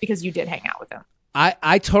know that because you did hang out with him.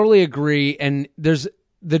 I totally agree. And there's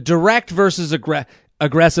the direct versus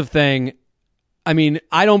aggressive thing. I mean,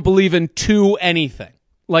 I don't believe in anything.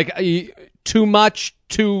 Like too much,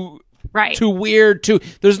 too weird,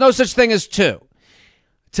 there's no such thing as two.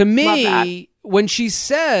 To me, when she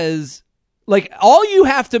says, like, all you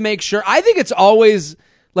have to make sure, I think it's always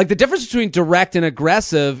like the difference between direct and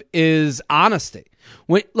aggressive is honesty.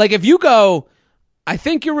 If you go, I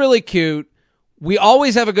think you're really cute. We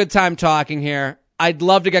always have a good time talking here. I'd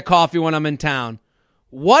love to get coffee when I'm in town.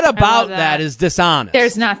 What about that is dishonest?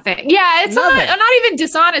 There's nothing. Yeah, it's not even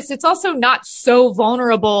dishonest. It's also not so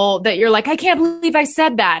vulnerable that you're like, I can't believe I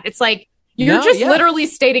said that. It's like, you're literally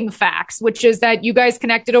stating facts, which is that you guys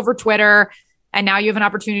connected over Twitter and now you have an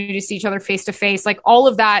opportunity to see each other face to face. Like, all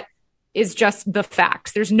of that is just the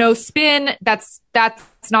facts. There's no spin. That's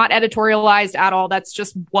not editorialized at all. That's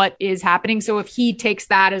just what is happening. So if he takes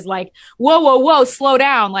that as like, whoa, slow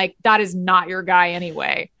down, like, that is not your guy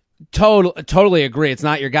anyway. Totally agree. It's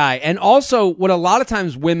not your guy. And also, what a lot of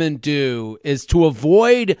times women do is to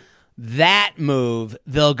avoid that move,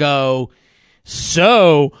 they'll go,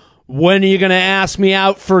 so when are you going to ask me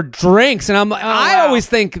out for drinks? And I'm like, I always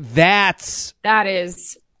think that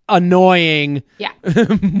is annoying. Yeah.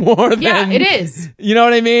 More than it is. You know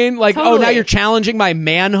what I mean? Like, totally. Oh, now you're challenging my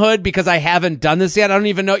manhood because I haven't done this yet. I don't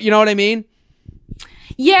even know. You know what I mean?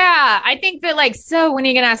 Yeah. I think that, like, so when are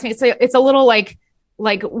you going to ask me? It's a little like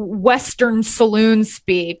Western saloon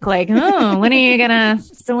speak, like, oh, when are we gonna,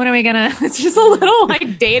 it's just a little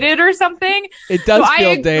like dated or something. It does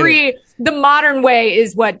feel dated. I agree. The modern way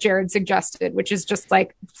is what Jared suggested, which is just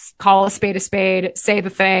like, call a spade, say the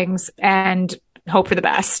things and hope for the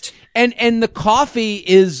best. And the coffee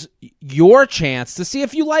is your chance to see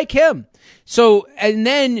if you like him. So, and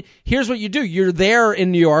then here's what you do. You're there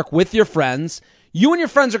in New York with your friends. You and your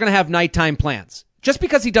friends are going to have nighttime plans. Just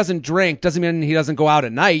because he doesn't drink doesn't mean he doesn't go out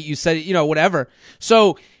at night. You said, whatever.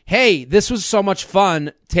 So, hey, this was so much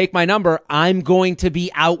fun. Take my number. I'm going to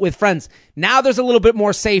be out with friends. Now there's a little bit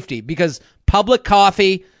more safety because public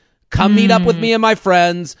coffee, come meet up with me and my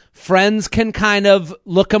friends. Friends can kind of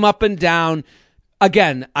look him up and down.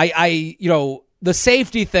 Again, the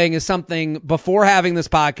safety thing is something before having this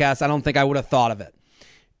podcast, I don't think I would have thought of it.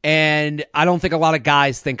 And I don't think a lot of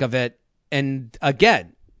guys think of it. And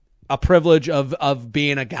again, a privilege of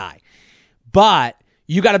being a guy, but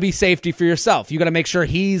you got to be safety for yourself. You got to make sure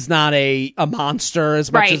he's not a monster as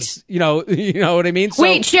much as, you know what I mean? So,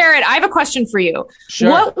 wait, Jared, I have a question for you. Sure.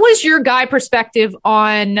 What was your guy perspective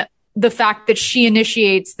on the fact that she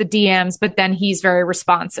initiates the DMs, but then he's very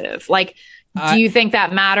responsive? Like, do you think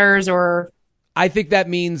that matters or? I think that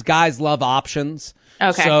means guys love options.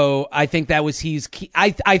 Okay. So I think that was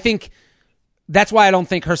I think that's why I don't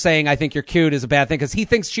think her saying, I think you're cute is a bad thing, because he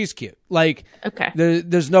thinks she's cute. Like, okay.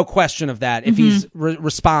 There's no question of that if he's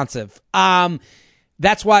responsive.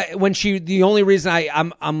 That's why when the only reason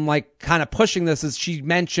I'm like kind of pushing this is she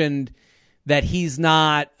mentioned that he's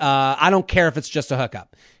not, I don't care if it's just a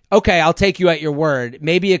hookup. Okay, I'll take you at your word.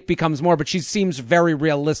 Maybe it becomes more, but she seems very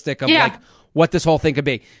realistic of like what this whole thing could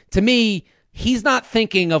be. To me, he's not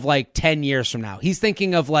thinking of like 10 years from now. He's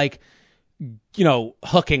thinking of like,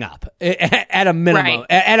 hooking up at a minimum,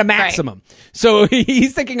 at a maximum. Right. So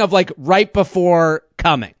he's thinking of like right before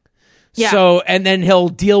coming. Yeah. So, and then he'll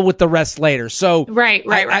deal with the rest later. So right.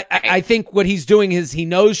 I think what he's doing is he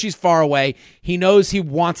knows she's far away. He knows he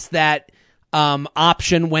wants that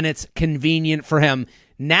option when it's convenient for him.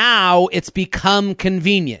 Now it's become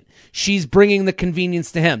convenient. She's bringing the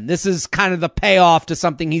convenience to him. This is kind of the payoff to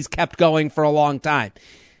something he's kept going for a long time.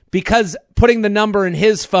 Because putting the number in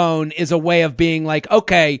his phone is a way of being like,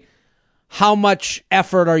 okay, how much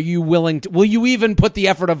effort are you willing to, will you even put the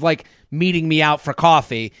effort of like meeting me out for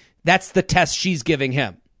coffee? That's the test she's giving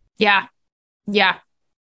him. Yeah. Yeah.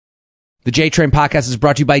 The J-Train podcast is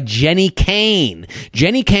brought to you by Jenny Kane.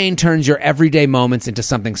 Jenny Kane turns your everyday moments into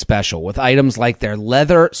something special with items like their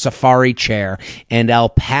leather safari chair and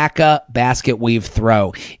alpaca basket weave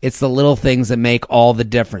throw. It's the little things that make all the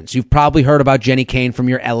difference. You've probably heard about Jenny Kane from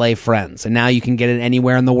your LA friends, and now you can get it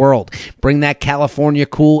anywhere in the world. Bring that California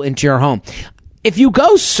cool into your home. If you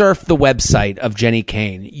go surf the website of Jenny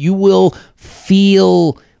Kane, you will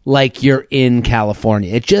feel like you're in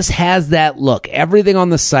California. It just has that look. Everything on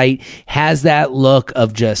the site has that look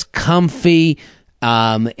of just comfy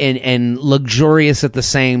and luxurious at the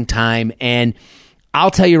same time. And I'll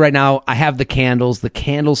tell you right now, I have the candles. The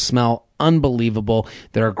candles smell unbelievable.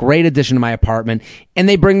 They're a great addition to my apartment, and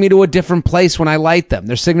they bring me to a different place when I light them.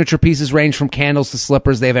 Their signature pieces range from candles to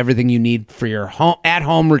slippers. They have everything you need for your home,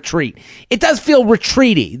 at-home retreat. It does feel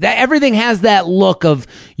retreaty. That everything has that look of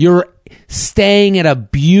you're staying at a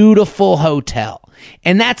beautiful hotel.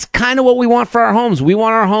 And that's kind of what we want for our homes. We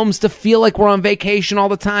want our homes to feel like we're on vacation all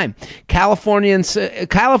the time.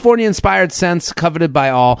 California-inspired scents coveted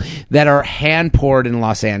by all that are hand-poured in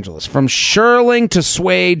Los Angeles. From shearling to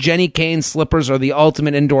suede, Jenny Kane slippers are the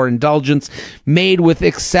ultimate indoor indulgence, made with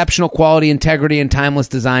exceptional quality, integrity, and timeless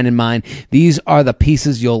design in mind. These are the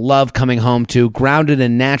pieces you'll love coming home to. Grounded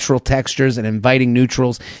in natural textures and inviting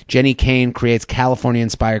neutrals, Jenny Kane creates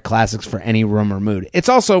California-inspired classics for any room or mood. It's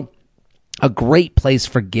also a great place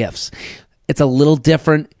for gifts. It's a little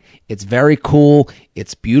different. It's very cool.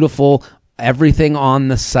 It's beautiful. Everything on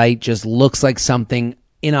the site just looks like something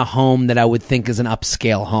in a home that I would think is an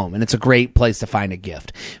upscale home. And it's a great place to find a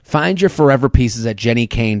gift. Find your forever pieces at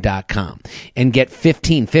jennykane.com and get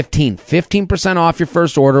 15% off your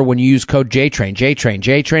first order when you use code JTRAIN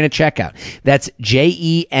at checkout. That's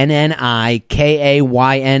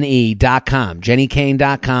JENNIKAYNE.com,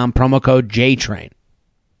 jennykane.com, promo code JTRAIN.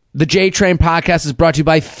 The J-Train podcast is brought to you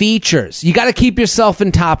by Features. You got to keep yourself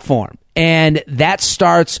in top form, and that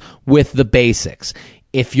starts with the basics.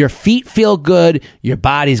 If your feet feel good, your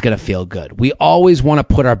body's going to feel good. We always want to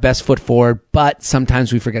put our best foot forward, but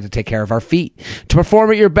sometimes we forget to take care of our feet. To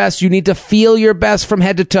perform at your best, you need to feel your best from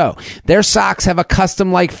head to toe. Their socks have a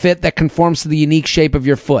custom-like fit that conforms to the unique shape of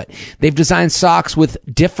your foot. They've designed socks with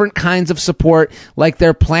different kinds of support, like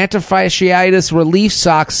their plantar fasciitis relief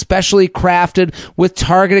socks, specially crafted with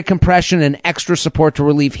targeted compression and extra support to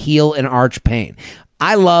relieve heel and arch pain.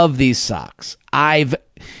 I love these socks. I've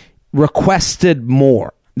requested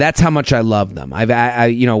more. That's how much I love them.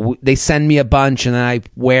 They send me a bunch and then I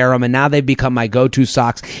wear them, and now they've become my go-to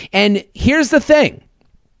socks. And here's the thing.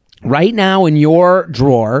 Right now in your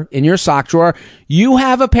drawer, in your sock drawer, you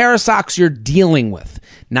have a pair of socks you're dealing with.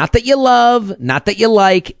 Not that you love, not that you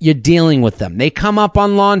like, you're dealing with them. They come up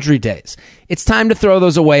on laundry days. It's time to throw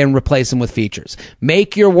those away and replace them with Features.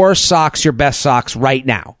 Make your worst socks your best socks right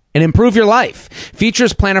now and improve your life.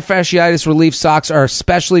 Features plantar fasciitis relief socks are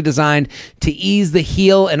specially designed to ease the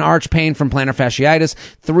heel and arch pain from plantar fasciitis.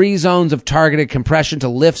 3 zones of targeted compression to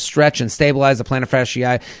lift, stretch, and stabilize the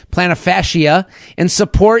plantar fascia and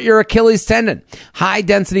support your Achilles tendon. High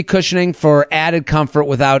density cushioning for added comfort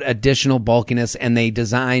without additional bulkiness, and they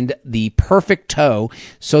designed the perfect toe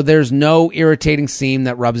so there's no irritating seam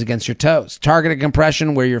that rubs against your toes. Targeted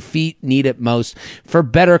compression where your feet need it most for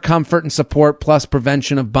better comfort and support, plus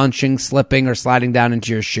prevention of bunching, slipping, or sliding down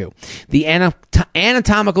into your shoe. The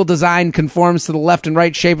anatomical design conforms to the left and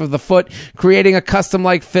right shape of the foot, creating a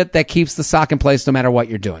custom-like fit that keeps the sock in place no matter what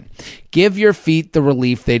you're doing. Give your feet the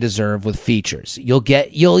relief they deserve with Features.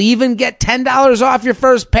 You'll even get $10 off your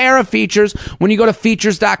first pair of Features when you go to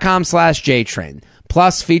features.com/JTrain.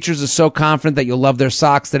 Plus, Features is so confident that you'll love their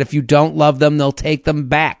socks that if you don't love them, they'll take them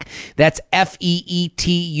back. That's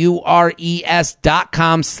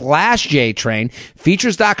FEETURES.com/JTrain.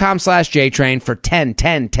 Features.com/JTrain for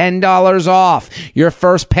 $10 off your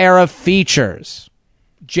first pair of Features.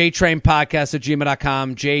 JTrainPodcast at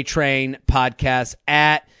gmail.com. JTrainPodcast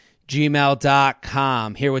at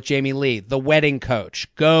gmail.com. Here with Jamie Lee, the wedding coach.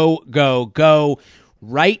 Go, go, go.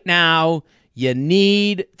 Right now, you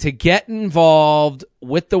need to get involved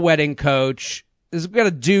with the wedding coach. We've got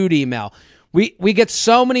a dude email. We get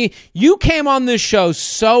so many. You came on this show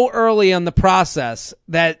so early in the process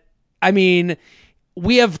that, I mean,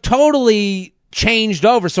 we have totally changed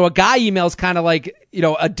over. So a guy email is kind of like,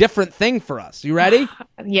 a different thing for us. You ready?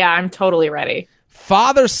 Yeah, I'm totally ready.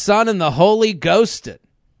 Father, Son, and the Holy Ghosted.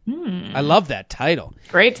 I love that title.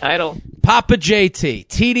 Great title. Papa JT,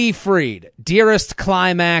 TD Freed, Dearest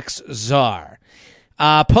Climax Czar.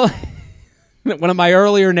 One of my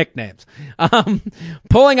earlier nicknames.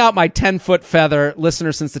 Pulling out my 10-foot feather,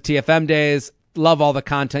 listener since the TFM days. Love all the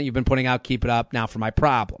content you've been putting out. Keep it up. Now for my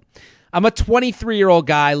problem. I'm a 23-year-old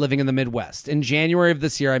guy living in the Midwest. In January of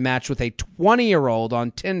this year, I matched with a 20-year-old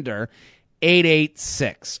on Tinder,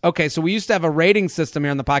 886. Okay, so we used to have a rating system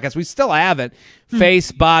here on the podcast. We still have it.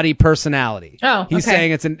 Face, body, personality. Oh, He's okay.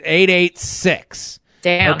 saying it's an 886.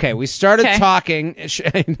 Damn. Okay, we started Okay. talking.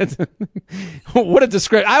 What a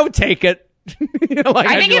description. I would take it.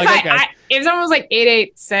 I think if someone was like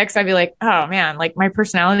 886, I'd be like, oh man, like my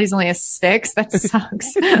personality is only a 6. That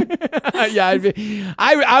sucks. Yeah,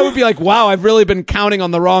 I would be like, wow, I've really been counting on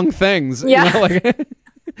the wrong things. Yeah.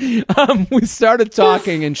 We started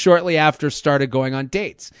talking and shortly after started going on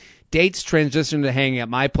dates. Dates transitioned to hanging at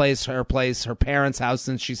my place, her parents' house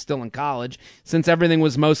since she's still in college, since everything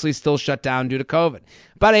was mostly still shut down due to COVID.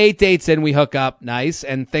 About 8 dates in, we hook up, nice,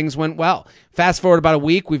 and things went well. Fast forward about a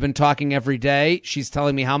week, we've been talking every day. She's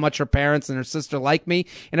telling me how much her parents and her sister like me,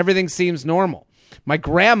 and everything seems normal. My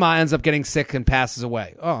grandma ends up getting sick and passes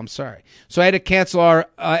away. Oh, I'm sorry. So I had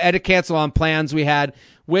to cancel on plans we had,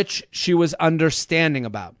 which she was understanding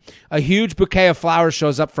about. A huge bouquet of flowers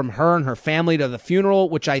shows up from her and her family to the funeral,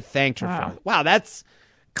 which I thanked her for. Wow, that's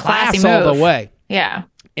class Classy all move. the way. Yeah.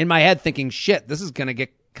 In my head thinking, shit, this is going to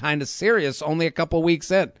get kind of serious only a couple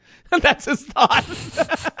weeks in. That's his thought.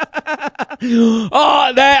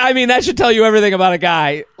 That should tell you everything about a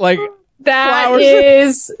guy. Like, That flowers.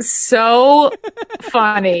 is so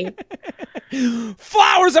funny.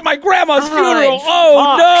 Flowers at my grandma's funeral.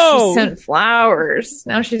 Fuck. Oh, She sent flowers.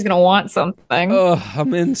 Now she's going to want something. no.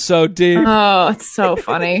 I'm in so deep. Oh, it's so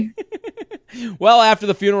funny. Well, after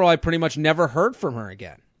the funeral, I pretty much never heard from her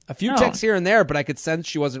again. A few Oh. texts here and there, but I could sense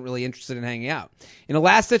she wasn't really interested in hanging out. In a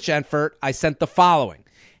last-ditch effort, I sent the following.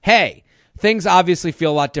 Hey, things obviously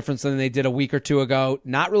feel a lot different than they did a week or two ago.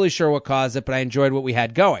 Not really sure what caused it, but I enjoyed what we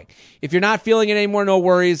had going. If you're not feeling it anymore, no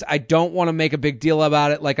worries. I don't want to make a big deal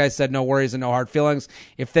about it. Like I said, no worries and no hard feelings.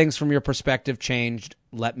 If things from your perspective changed,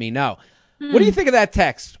 let me know. What do you think of that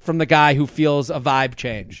text from the guy who feels a vibe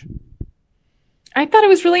change? I thought it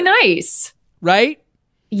was really nice. Right?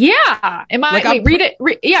 Yeah. Am I? Like, wait, read it.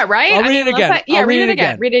 Yeah, right? I'll read it unless again. Yeah, I'll read it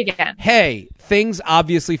again. Read it again. Hey, things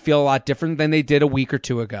obviously feel a lot different than they did a week or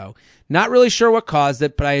two ago. Not really sure what caused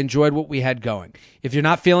it, but I enjoyed what we had going. If you're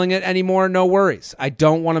not feeling it anymore, no worries. I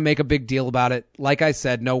don't want to make a big deal about it. Like I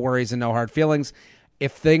said, no worries and no hard feelings.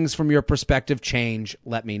 If things from your perspective change,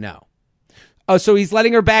 let me know. Oh, so he's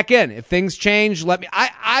letting her back in. If things change, let me.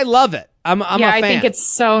 I love it. I'm a fan. I think it's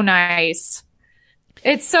so nice.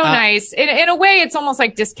 It's so nice. In a way, it's almost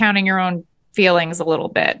like discounting your own feelings a little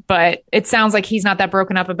bit, but it sounds like he's not that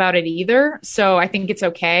broken up about it either. So I think it's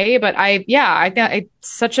okay. But I think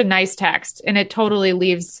it's such a nice text, and it totally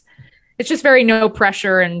leaves. It's just very no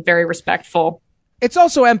pressure and very respectful. It's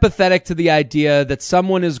also empathetic to the idea that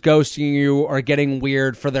someone is ghosting you or getting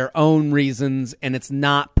weird for their own reasons, and it's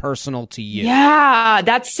not personal to you. Yeah,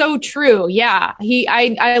 that's so true. Yeah.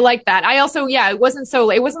 I like that. I also, it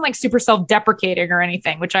wasn't like super self-deprecating or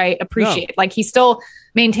anything, which I appreciate. No. Like he still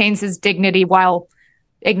maintains his dignity while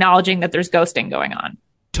acknowledging that there's ghosting going on.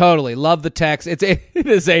 Totally. Love the text. It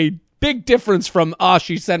is a big difference from,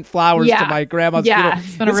 she sent flowers to my grandma's funeral.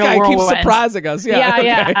 It's been a This real guy keeps whirlwind. surprising us. Yeah.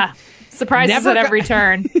 Okay. Surprises Never at every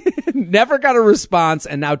turn. Never got a response,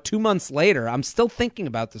 and now 2 months later, I'm still thinking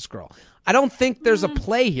about this girl. I don't think there's a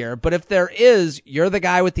play here, but if there is, you're the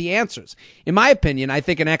guy with the answers. In my opinion, I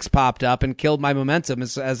think an ex popped up and killed my momentum,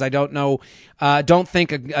 as I don't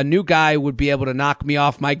think a new guy would be able to knock me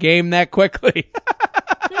off my game that quickly.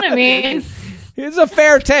 I mean, It's a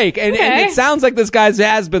fair take, and Okay. it sounds like this guy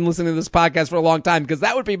has been listening to this podcast for a long time, because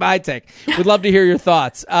that would be my take. We'd love to hear your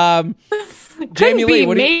thoughts. Jamie Lee,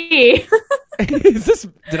 what do you? Is this?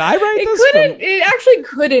 Did I write this? It actually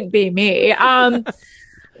couldn't be me.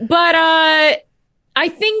 But I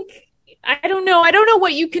think I don't know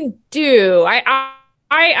what you can do.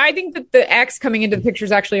 I think that the ex coming into the picture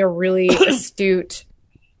is actually a really astute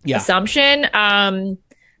assumption.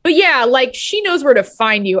 But yeah, like she knows where to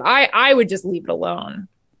find you. I would just leave it alone.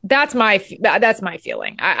 That's my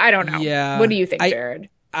feeling. I don't know. Yeah. What do you think, Jared?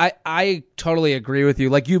 I totally agree with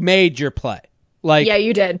you. Like, you made your play. Like, Yeah,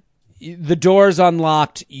 you did. the door's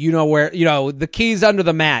unlocked. You know where, the key's under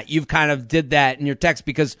the mat. You've kind of did that in your text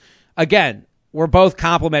because, again, we're both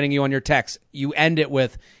complimenting you on your text. You end it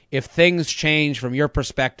with, if things change from your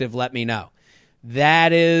perspective, let me know.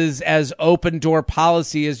 That is as open door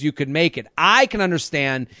policy as you could make it. I can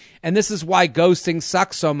understand, and this is why ghosting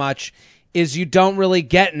sucks so much, is you don't really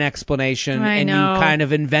get an explanation I and know. you kind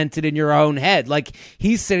of invent it in your own head. Like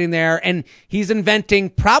he's sitting there and he's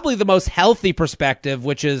inventing probably the most healthy perspective,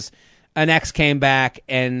 which is an ex came back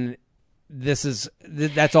and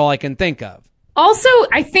that's all I can think of. Also,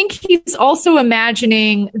 I think he's also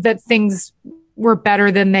imagining that things were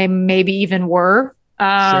better than they maybe even were.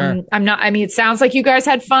 Sure. It sounds like you guys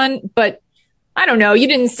had fun, but I don't know. You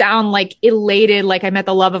didn't sound like elated, like I met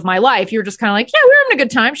the love of my life. You were just kind of like, yeah, we were having a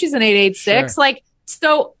good time. She's an 886. Sure. Like,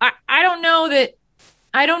 so I don't know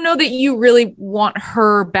that you really want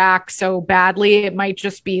her back so badly. It might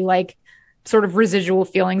just be like sort of residual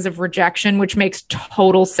feelings of rejection, which makes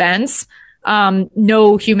total sense.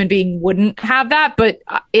 No human being wouldn't have that. But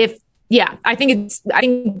I think,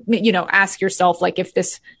 ask yourself, like, if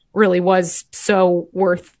this really was so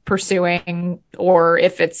worth pursuing, or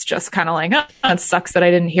if it's just kind of like, oh, it sucks that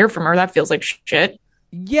I didn't hear from her. That feels like shit.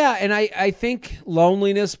 Yeah, and I think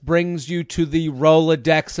loneliness brings you to the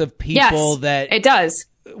Rolodex of people that it does.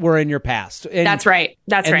 Were in your past. And, that's right.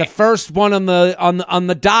 And the first one on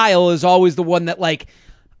the dial is always the one that like,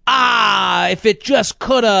 if it just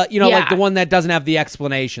coulda, like the one that doesn't have the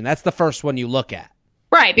explanation. That's the first one you look at.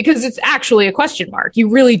 Right, because it's actually a question mark. You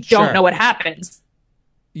really don't know what happens.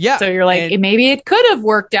 Yeah. So you're like, maybe it could have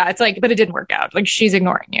worked out. It's like, but it didn't work out. Like, she's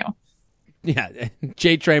ignoring you. Yeah.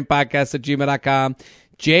 JTrainPodcast@gmail.com.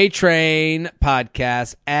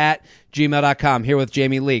 JTrainPodcast@gmail.com. Here with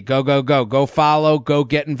Jamie Lee. Go, go, go. Go follow. Go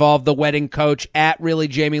get involved. The Wedding Coach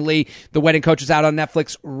 @ReallyJamieLee. The Wedding Coach is out on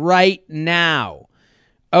Netflix right now.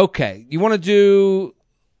 Okay. You want to do...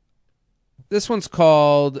 This one's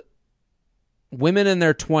called Women in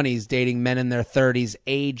Their 20s Dating Men in Their 30s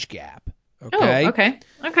Age Gap. Okay. Oh,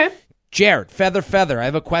 okay. Jared, Feather, I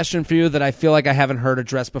have a question for you that I feel like I haven't heard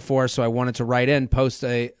addressed before, so I wanted to write in, post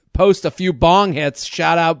a few bong hits,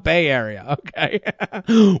 shout out Bay Area. Okay.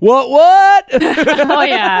 What? Oh,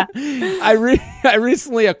 yeah. I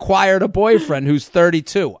recently acquired a boyfriend who's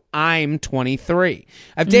 32. I'm 23.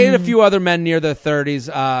 I've dated a few other men near their 30s,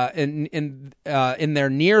 in their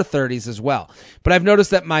near 30s as well. But I've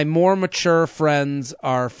noticed that my more mature friends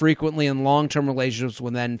are frequently in long-term relationships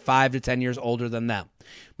with men 5 to 10 years older than them.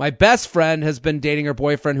 My best friend has been dating her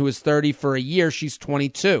boyfriend who is 30 for a year. She's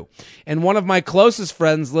 22. And one of my closest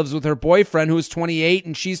friends lives with her boyfriend who is 28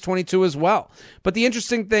 and she's 22 as well. But the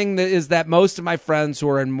interesting thing is that most of my friends who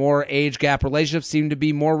are in more age gap relationships seem to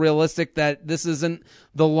be more realistic that this isn't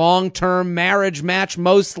the long-term marriage match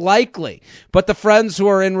most likely. But the friends who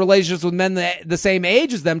are in relationships with men the same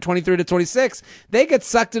age as them, 23 to 26, they get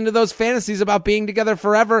sucked into those fantasies about being together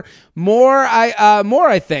forever. More,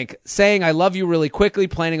 I think, saying I love you really quickly,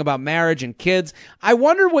 planning about marriage and kids. I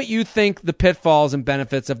wonder what you think the pitfalls and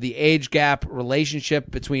benefits of the age gap relationship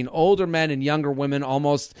between older men and younger women,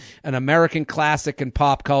 almost an American classic in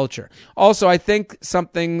pop culture. Also, I think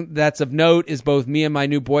something that's of note is both me and my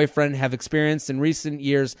new boyfriend have experienced in recent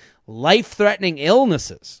years life-threatening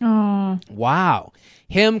illnesses. Oh. Wow.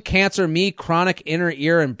 Him, cancer, me, chronic inner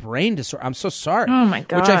ear and brain disorder. I'm so sorry. Oh, my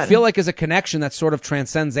God. Which I feel like is a connection that sort of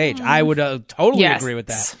transcends age. I would totally agree with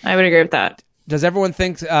that. I would agree with that. Does everyone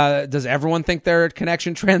think their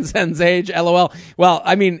connection transcends age? LOL. Well,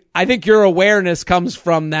 I mean, I think your awareness comes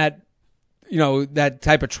from that, that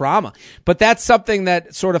type of trauma. But that's something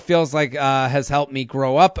that sort of feels like has helped me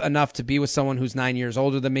grow up enough to be with someone who's 9 years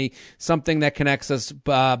older than me, something that connects us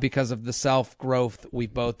because of the self-growth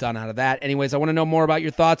we've both done out of that. Anyways, I want to know more about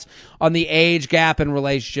your thoughts on the age gap in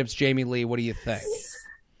relationships. Jamie Lee, what do you think?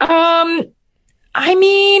 I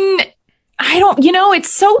mean, I don't,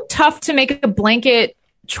 it's so tough to make a blanket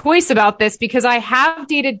choice about this because I have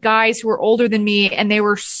dated guys who were older than me and they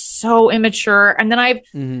were so immature. And then I've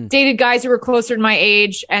dated guys who were closer to my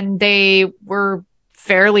age and they were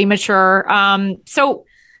fairly mature. So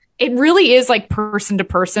it really is like person to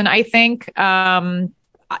person, I think. This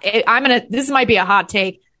might be a hot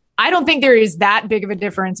take. I don't think there is that big of a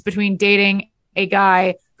difference between dating a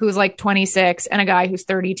guy who's like 26 and a guy who's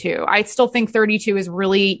 32. I still think 32 is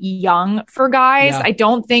really young for guys. Yeah. At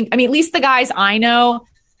least the guys I know,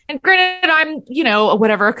 and granted, I'm,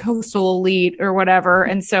 a coastal elite or whatever.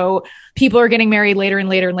 And so people are getting married later and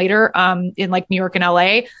later and later, in like New York and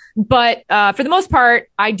LA. But, for the most part,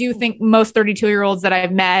 I do think most 32-year-olds that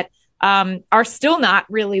I've met, are still not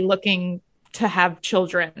really looking to have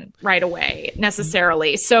children right away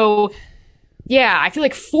necessarily. So yeah, I feel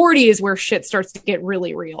like 40 is where shit starts to get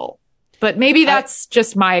really real. But maybe that's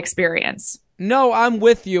just my experience. No, I'm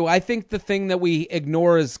with you. I think the thing that we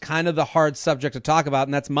ignore is kind of the hard subject to talk about,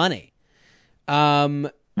 and that's money.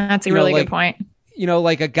 That's a really good point.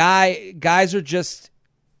 Like guys are just,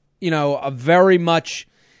 a very much,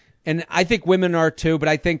 and I think women are too, but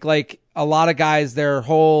I think like a lot of guys, their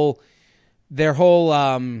whole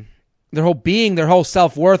being, their whole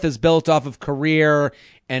self-worth is built off of career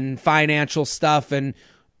and financial stuff. And,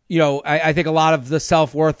 I think a lot of the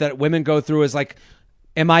self-worth that women go through is like,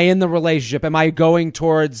 am I in the relationship? Am I going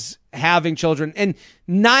towards having children? And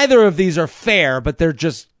neither of these are fair, but they're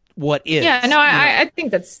just what is. Yeah, no, I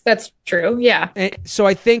think that's true. Yeah. And so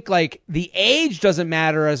I think like the age doesn't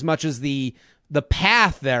matter as much as the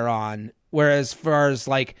path they're on. Whereas far as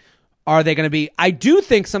like, are they going to be, I do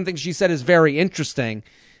think something she said is very interesting,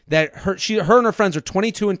 that her and her friends are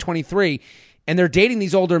 22 and 23 and they're dating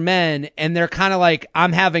these older men and they're kind of like,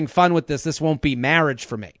 I'm having fun with this. This won't be marriage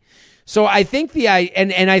for me. So I think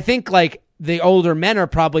I think like the older men are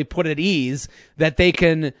probably put at ease that they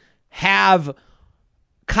can have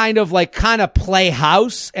kind of play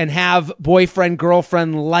house and have boyfriend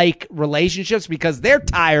girlfriend like relationships because they're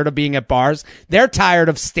tired of being at bars. They're tired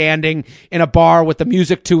of standing in a bar with the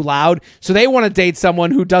music too loud. So they want to date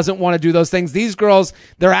someone who doesn't want to do those things. These girls,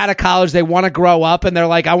 they're out of college. They want to grow up and they're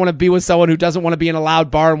like, I want to be with someone who doesn't want to be in a loud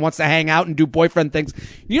bar and wants to hang out and do boyfriend things.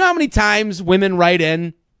 You know how many times women write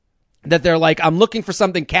in that they're like, I'm looking for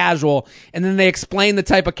something casual, and then they explain the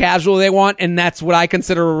type of casual they want, and that's what I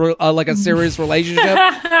consider like a serious relationship.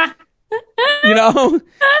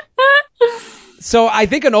 So I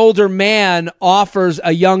think an older man offers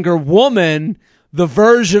a younger woman the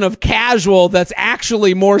version of casual that's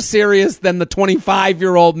actually more serious than the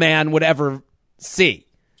 25-year-old man would ever see.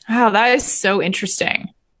 Wow, that is so interesting.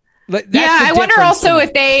 I wonder also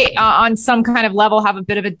if they, on some kind of level, have a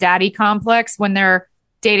bit of a daddy complex when they're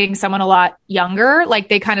dating someone a lot younger. Like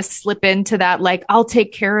they kind of slip into that, like, I'll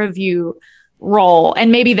take care of you role.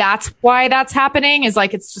 And maybe that's why that's happening, is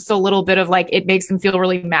like, it's just a little bit of like, it makes them feel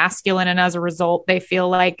really masculine. And as a result, they feel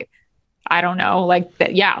like, I don't know, like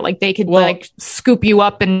that. Yeah. Like they could like scoop you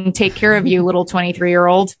up and take care of you, little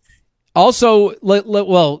 23-year-old. Also,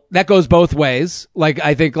 well, that goes both ways. Like,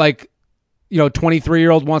 I think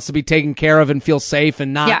 23-year-old wants to be taken care of and feel safe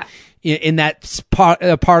and not in that part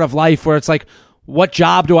of life where it's like, what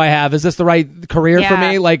job do I have? Is this the right career for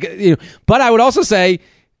me? But I would also say,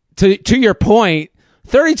 to your point,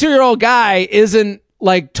 32-year-old guy isn't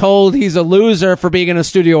like told he's a loser for being in a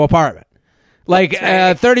studio apartment. Like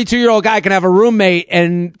a 32-year-old guy can have a roommate,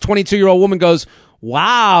 and 22-year-old woman goes,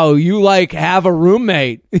 wow, you like have a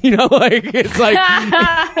roommate, it's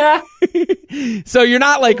like, so you're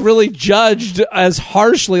not like really judged as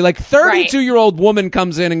harshly. Like 32-year-old woman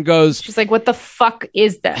comes in and goes, she's like, what the fuck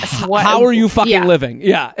is this? How are you fucking living?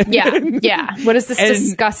 Yeah. Yeah. What is this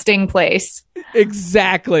disgusting place?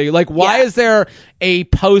 Exactly. Like, why is there a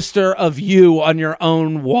poster of you on your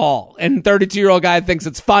own wall? And 32-year-old guy thinks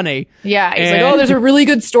it's funny. Yeah. He's like, oh, there's a really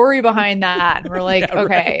good story behind that. And we're like,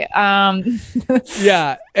 okay.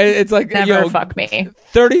 Yeah. It's like, never fuck me.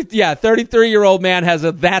 33-year-old man has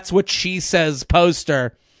a "That's What She Says"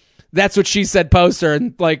 poster. That's what she said poster.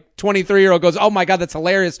 And like 23-year-old goes, oh my God, that's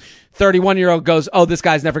hilarious. 31-year-old goes, oh, this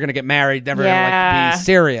guy's never going to get married. Never going to be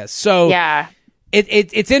serious. So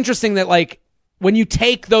it's interesting that like when you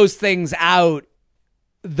take those things out,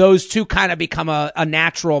 those two kind of become a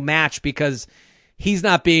natural match because he's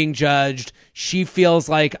not being judged. She feels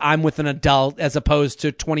like I'm with an adult as opposed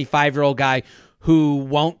to 25-year-old guy who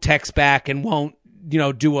won't text back and won't,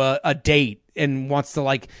 do a date and wants to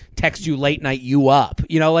like text you late night you up.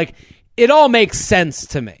 Like it all makes sense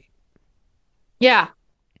to me. Yeah.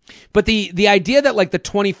 But the idea that like the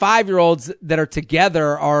 25-year-olds that are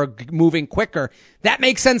together are moving quicker, that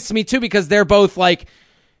makes sense to me too, because they're both like,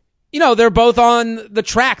 they're both on the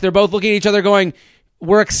track. They're both looking at each other going,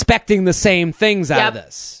 we're expecting the same things out of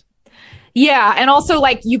this. Yeah. And also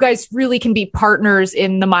like you guys really can be partners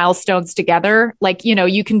in the milestones together. Like,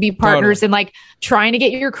 you can be partners in like trying to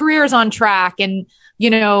get your careers on track and,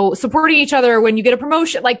 supporting each other when you get a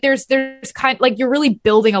promotion. Like there's kind of like, you're really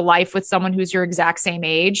building a life with someone who's your exact same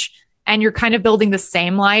age and you're kind of building the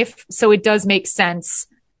same life. So it does make sense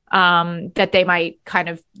that they might kind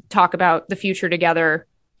of talk about the future together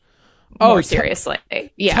more seriously.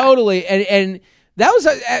 Yeah, totally. And that was,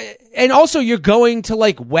 and also you're going to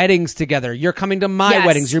like weddings together. You're coming to my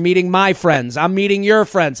weddings. You're meeting my friends. I'm meeting your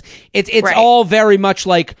friends. It's all very much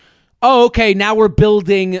like, oh, okay, now we're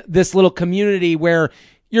building this little community where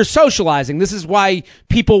you're socializing. This is why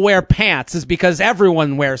people wear pants, is because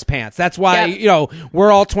everyone wears pants. That's why,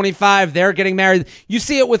 we're all 25. They're getting married. You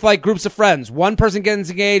see it with like groups of friends. One person gets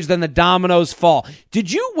engaged, then the dominoes fall.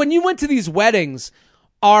 When you went to these weddings,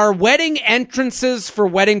 are wedding entrances for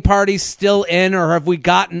wedding parties still in, or have we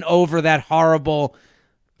gotten over that horrible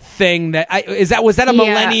thing was that a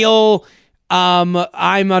millennial I'm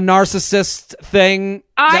a narcissist thing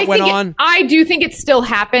that went on. I do think it still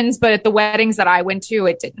happens, but at the weddings that I went to,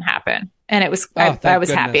 it didn't happen. And it was, I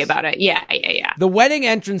was happy about it. Yeah. The wedding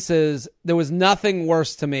entrances, there was nothing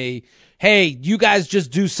worse to me. Hey, you guys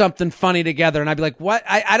just do something funny together. And I'd be like, what?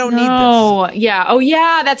 I don't need this. Oh, yeah. Oh,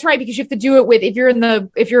 yeah. That's right. Because you have to do it with, if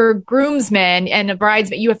you're a groomsman and a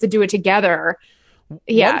bridesmaid, you have to do it together.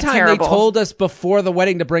 Yeah, one time terrible. They told us before the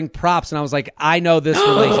wedding to bring props, and I was like, I know this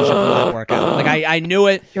relationship will not work out. Like I knew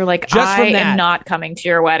it. You're like, just I from that. am not coming to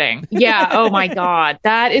your wedding. Yeah. Oh my God.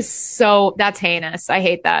 That's heinous. I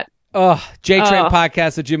hate that. Oh, JTrain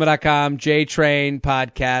Podcast at gmail.com, JTrain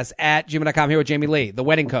Podcast at gmail.com. Here with Jamie Lee, the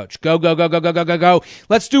wedding coach. Go.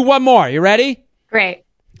 Let's do one more. You ready? Great.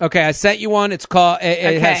 Okay, I sent you one. It's called,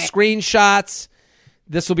 it has screenshots.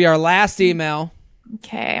 This will be our last email.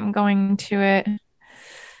 Okay, I'm going to it.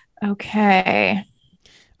 Okay.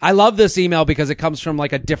 I love this email because it comes from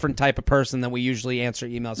like a different type of person than we usually answer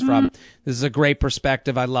emails from. This is a great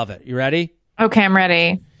perspective. I love it. You ready? Okay, I'm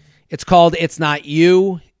ready. It's called It's Not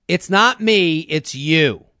You. It's not me. It's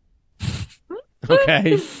you.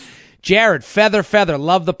 Okay. Jared, feather,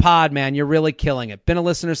 love the pod, man. You're really killing it. Been a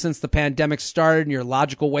listener since the pandemic started, and your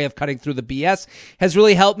logical way of cutting through the BS has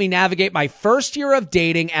really helped me navigate my first year of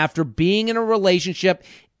dating after being in a relationship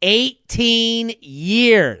 18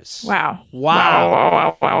 years. Wow.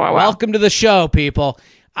 Welcome to the show, people.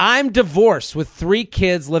 I'm divorced with 3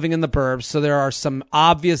 kids living in the burbs, so there are some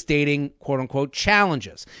obvious dating, quote-unquote,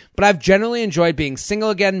 challenges. But I've generally enjoyed being single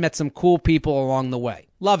again, met some cool people along the way.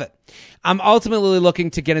 Love it. I'm ultimately looking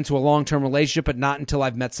to get into a long-term relationship, but not until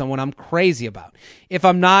I've met someone I'm crazy about. If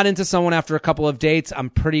I'm not into someone after a couple of dates, I'm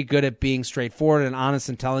pretty good at being straightforward and honest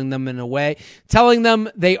and telling them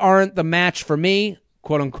they aren't the match for me,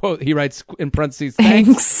 quote-unquote. He writes in parentheses,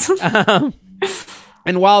 thanks.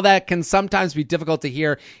 And while that can sometimes be difficult to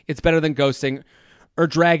hear, it's better than ghosting or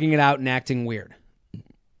dragging it out and acting weird.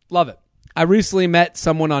 Love it. I recently met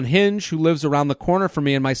someone on Hinge who lives around the corner from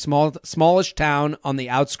me in my smallish town on the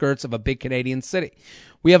outskirts of a big Canadian city.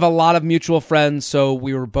 We have a lot of mutual friends, so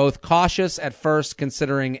we were both cautious at first,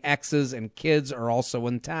 considering exes and kids are also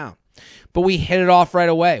in town. But we hit it off right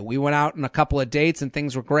away. We went out on a couple of dates and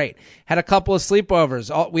things were great. Had a couple of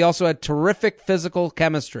sleepovers. We also had terrific physical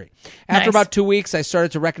chemistry. After about 2 weeks, I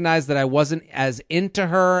started to recognize that I wasn't as into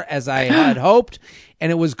her as I had hoped,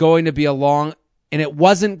 and it wasn't going to be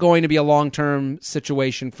a long-term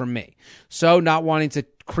situation for me. So, not wanting to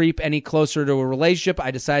creep any closer to a relationship,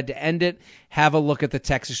 I decided to end it. Have a look at the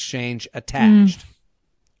text exchange attached.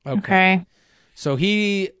 Okay. So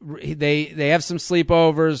they have some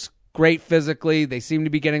sleepovers. Great physically. They seem to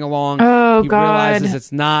be getting along. Oh, he God. realizes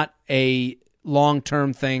it's not a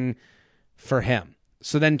long-term thing for him.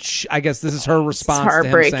 So then I guess this is her response to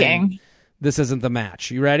him saying, this isn't the match.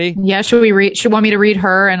 You ready? Yeah. Should you want me to read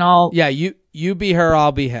her and I'll... Yeah, you be her,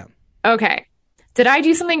 I'll be him. Okay. Did I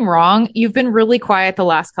do something wrong? You've been really quiet the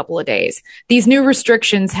last couple of days. These new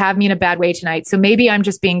restrictions have me in a bad way tonight, so maybe I'm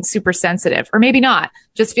just being super sensitive. Or maybe not.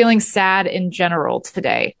 Just feeling sad in general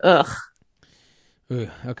today. Ugh. Ooh,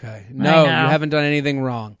 okay. No, you haven't done anything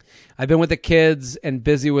wrong. I've been with the kids and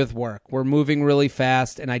busy with work. We're moving really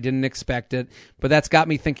fast, and I didn't expect it, but that's got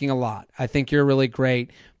me thinking a lot. I think you're really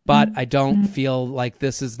great, but I don't feel like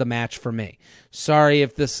this is the match for me. Sorry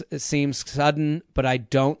if this seems sudden, but I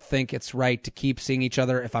don't think it's right to keep seeing each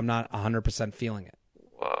other if I'm not 100% feeling it.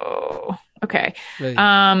 Whoa. Okay.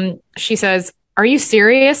 She says, are you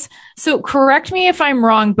serious? So correct me if I'm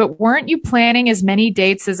wrong, but weren't you planning as many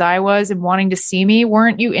dates as I was and wanting to see me?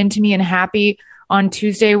 Weren't you into me and happy on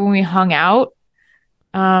Tuesday when we hung out?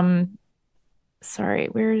 Sorry,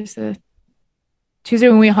 where is the Tuesday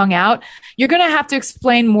when we hung out? You're going to have to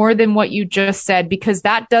explain more than what you just said, because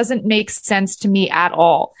that doesn't make sense to me at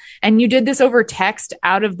all. And you did this over text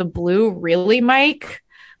out of the blue. Really, Mike?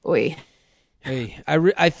 Oy. Hey,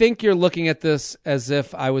 I think you're looking at this as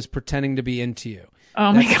if I was pretending to be into you.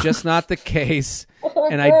 Oh my God. That's just not the case,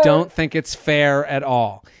 and I don't think it's fair at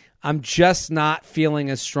all. I'm just not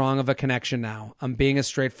feeling as strong of a connection now. I'm being as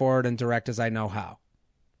straightforward and direct as I know how.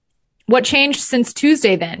 What changed since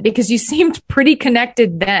Tuesday then? Because you seemed pretty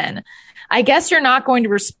connected then. I guess you're not going to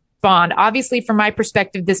respond. Obviously, from my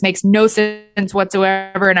perspective, this makes no sense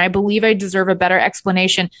whatsoever, and I believe I deserve a better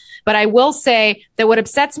explanation. But I will say that what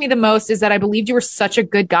upsets me the most is that I believed you were such a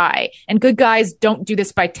good guy, and good guys don't do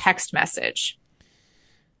this by text message.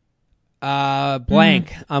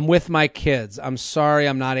 Blank. I'm with my kids. I'm sorry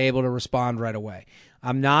I'm not able to respond right away.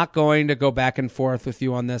 I'm not going to go back and forth with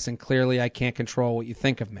you on this, and clearly I can't control what you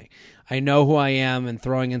think of me. I know who I am, and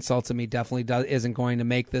throwing insults at me definitely isn't going to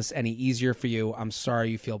make this any easier for you. I'm sorry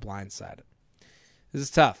you feel blindsided. This is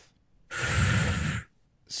tough.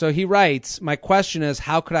 So he writes, my question is,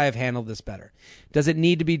 how could I have handled this better? Does it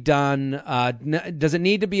need to be done? Does it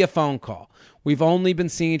need to be a phone call? We've only been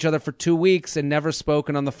seeing each other for 2 weeks and never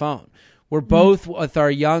spoken on the phone. We're both with our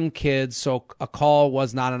young kids, so a call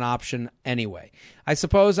was not an option anyway. I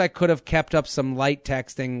suppose I could have kept up some light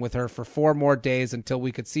texting with her for 4 more days until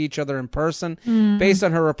we could see each other in person. Based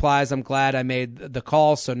on her replies, I'm glad I made the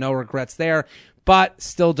call, so no regrets there. But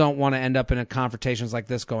still don't want to end up in a confrontations like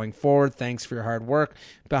this going forward. Thanks for your hard work.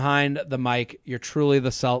 Behind the mic, you're truly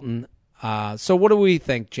the Sultan. So what do we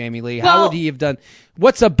think, Jamie Lee? How would he have done?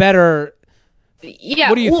 What's a better... Yeah.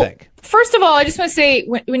 What do you think? First of all, I just want to say,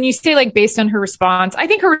 when you say like based on her response, I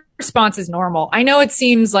think her response is normal. I know it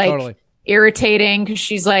seems like irritating because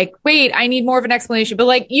she's like, wait, I need more of an explanation. But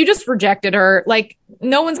like, you just rejected her. Like,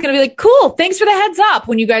 no one's going to be like, cool, thanks for the heads up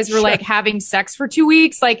when you guys were like having sex for 2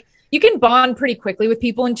 weeks. Like, you can bond pretty quickly with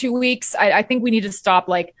people in 2 weeks. I think we need to stop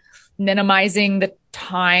like minimizing the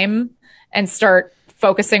time and start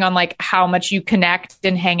focusing on like how much you connect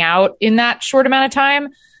and hang out in that short amount of time.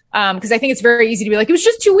 Because I think it's very easy to be like, it was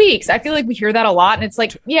just 2 weeks. I feel like we hear that a lot. And it's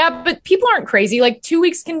like, yeah, but people aren't crazy. Like 2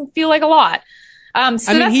 weeks can feel like a lot.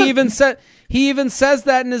 So I mean, he even says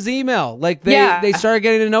that in his email. Like they started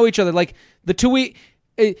getting to know each other. Like the 2 week,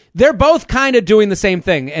 they're both kind of doing the same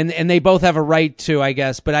thing, and they both have a right to, I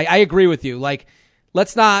guess. But I agree with you. Like,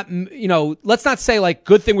 let's not say like,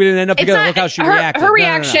 good thing we didn't end up together. Look how she reacted. Her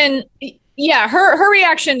reaction, yeah, her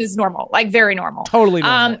reaction is normal, like very normal, totally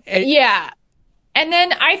normal. Yeah. And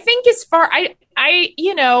then I think as far,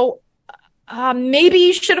 maybe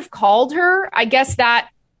you should have called her. I guess that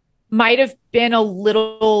might have been a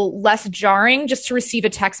little less jarring just to receive a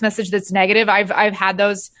text message that's negative. I've had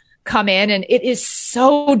those come in and it is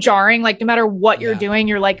so jarring. Like no matter what you're doing,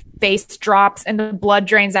 your like face drops and the blood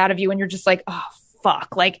drains out of you and you're just like, oh,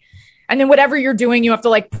 fuck. Like, and then whatever you're doing, you have to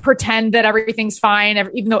like pretend that everything's fine,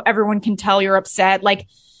 even though everyone can tell you're upset. Like,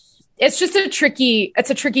 it's just a tricky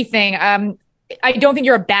thing. I don't think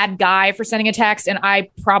you're a bad guy for sending a text, and I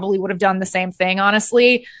probably would have done the same thing,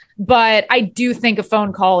 honestly. But I do think a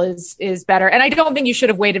phone call is better. And I don't think you should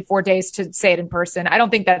have waited 4 days to say it in person. I don't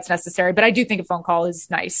think that's necessary, but I do think a phone call is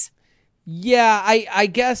nice. Yeah, I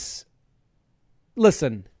guess,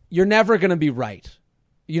 listen, you're never going to be right.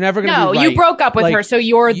 You're never going to be right. No, you broke up with her, so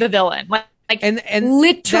you're the villain. Like and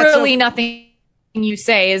literally nothing you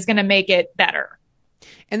say is going to make it better.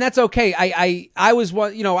 And that's okay. I was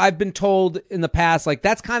one, I've been told in the past, like,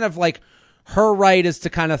 that's kind of like her right is to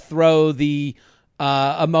kind of throw the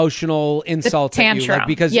emotional insult at you. Like,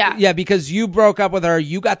 because you broke up with her,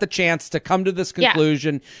 you got the chance to come to this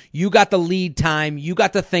conclusion. You got the lead time. You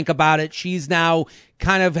got to think about it. She's now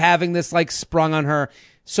kind of having this like sprung on her.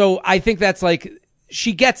 So I think that's like,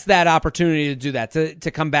 she gets that opportunity to do that,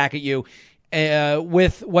 to come back at you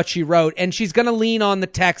with what she wrote. And she's going to lean on the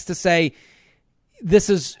text to say,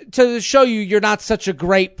 this is to show you're not such a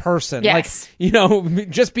great person. Yes.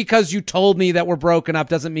 Like, just because you told me that we're broken up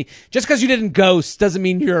doesn't mean, just because you didn't ghost doesn't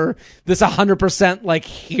mean you're this 100% like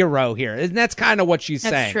hero here. And that's kind of what she's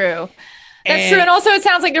saying. That's true. That's true. And also it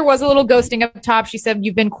sounds like there was a little ghosting up top. She said,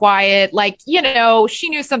 you've been quiet. Like, she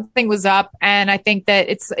knew something was up. And I think that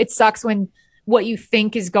it sucks when what you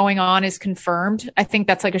think is going on is confirmed. I think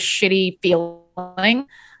that's like a shitty feeling.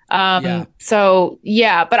 So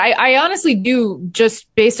yeah, but I honestly do,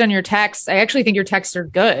 just based on your texts, I actually think your texts are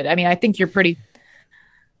good. I mean, I think you're pretty,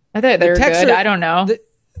 I think they're good. I don't know.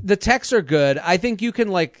 The texts are good. I think you can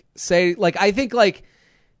like say, like, I think like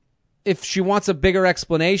if she wants a bigger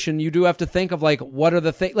explanation, you do have to think of like, what are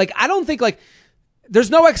the things, like, I don't think like, there's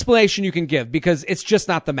no explanation you can give because it's just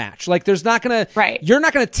not the match. Like you're not going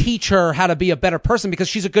to teach her how to be a better person because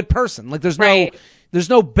she's a good person. Like there's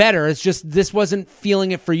no better. It's just, this wasn't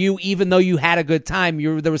feeling it for you, even though you had a good time.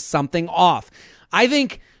 There was something off. I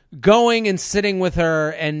think going and sitting with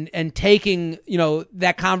her and taking,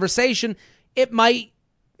 that conversation, it might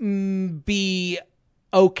be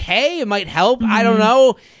okay. It might help. Mm-hmm. I don't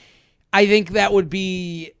know. I think that would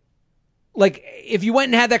be, like, if you went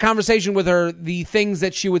and had that conversation with her, the things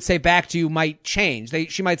that she would say back to you might change.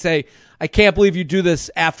 She might say, I can't believe you do this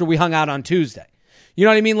after we hung out on Tuesday. You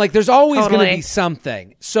know what I mean? Like, there's always going to be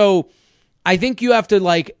something. So I think you have to,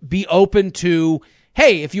 like, be open to,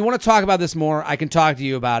 hey, if you want to talk about this more, I can talk to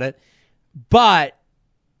you about it. But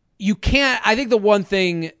you can't, I think the one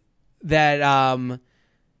thing that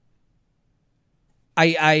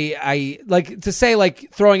I like to say,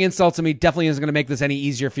 like, throwing insults at me definitely isn't going to make this any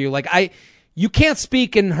easier for you. Like, you can't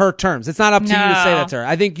speak in her terms. It's not up to you to say that to her.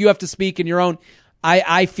 I think you have to speak in your own.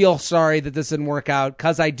 I feel sorry that this didn't work out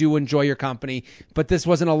because I do enjoy your company, but this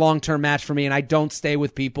wasn't a long-term match for me, and I don't stay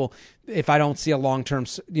with people if I don't see a long-term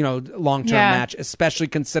match, especially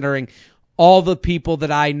considering all the people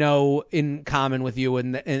that I know in common with you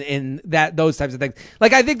and that those types of things.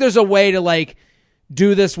 Like, I think there's a way to like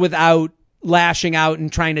do this without lashing out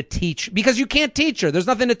and trying to teach, because you can't teach her. There's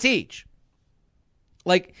nothing to teach.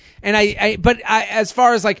 Like, and but as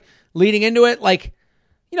far as like leading into it, like,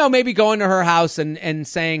 you know, maybe going to her house and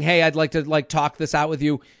saying, hey, I'd like to like talk this out with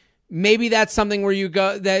you. Maybe that's something where you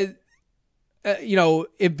go that, you know,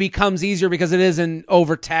 it becomes easier because it isn't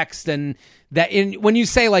over text, and that when you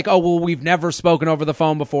say like, oh, well, we've never spoken over the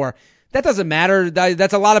phone before, that doesn't matter.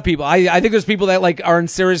 That's a lot of people. I think there's people that like are in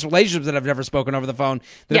serious relationships that have never spoken over the phone,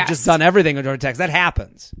 that have just done everything over text. That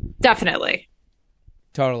happens. Definitely.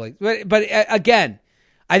 Totally. But again,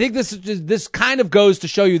 I think this kind of goes to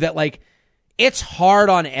show you that like, it's hard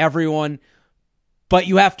on everyone, but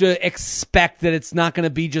you have to expect that it's not going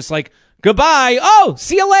to be just like, goodbye. Oh,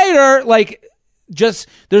 see you later. Like, just,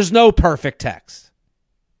 there's no perfect text.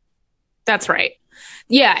 That's right.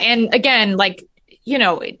 Yeah. And again, like, you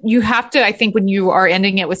know, you have to, I think when you are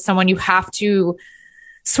ending it with someone, you have to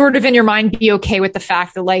sort of in your mind be okay with the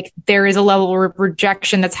fact that like there is a level of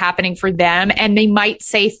rejection that's happening for them. And they might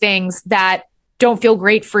say things that don't feel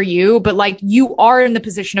great for you, but like you are in the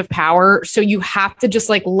position of power. So you have to just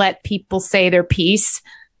like let people say their piece,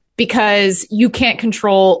 because you can't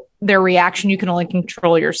control their reaction. You can only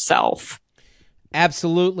control yourself.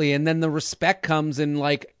 Absolutely. And then the respect comes in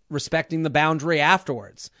like respecting the boundary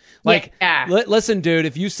afterwards. Like, listen, dude,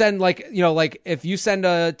 if you send like, you know, like if you send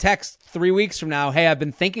a text 3 weeks from now, hey, I've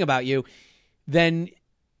been thinking about you, then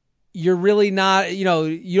you're really not, you know,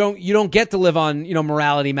 you don't get to live on, you know,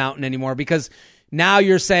 Morality Mountain anymore, because now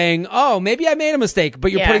you're saying, oh, maybe I made a mistake,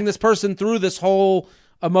 but you're putting this person through this whole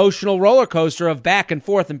emotional roller coaster of back and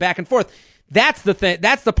forth and back and forth. That's the thing.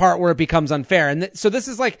 That's the part where it becomes unfair. And so this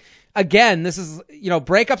is like, again, this is, you know,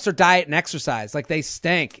 breakups are diet and exercise. Like, they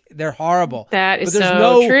stink. They're horrible. That is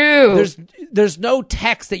so true. There's no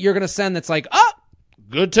text that you're going to send that's like, oh,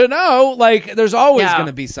 good to know. Like, there's always going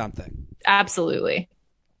to be something. Absolutely.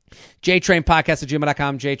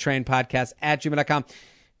 JTrainPodcast@gmail.com, JTrainPodcast@gmail.com.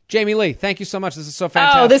 Jamie Lee, thank you so much. This is so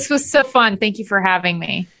fantastic. Oh, this was so fun. Thank you for having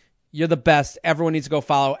me. You're the best. Everyone needs to go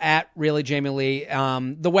follow @Really Jamie Lee.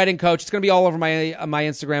 The Wedding Coach. It's going to be all over my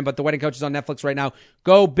Instagram, but The Wedding Coach is on Netflix right now.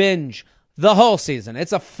 Go binge the whole season.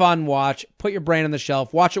 It's a fun watch. Put your brain on the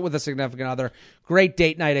shelf. Watch it with a significant other. Great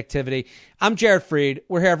date night activity. I'm Jared Freed.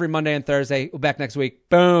 We're here every Monday and Thursday. We'll be back next week.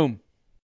 Boom.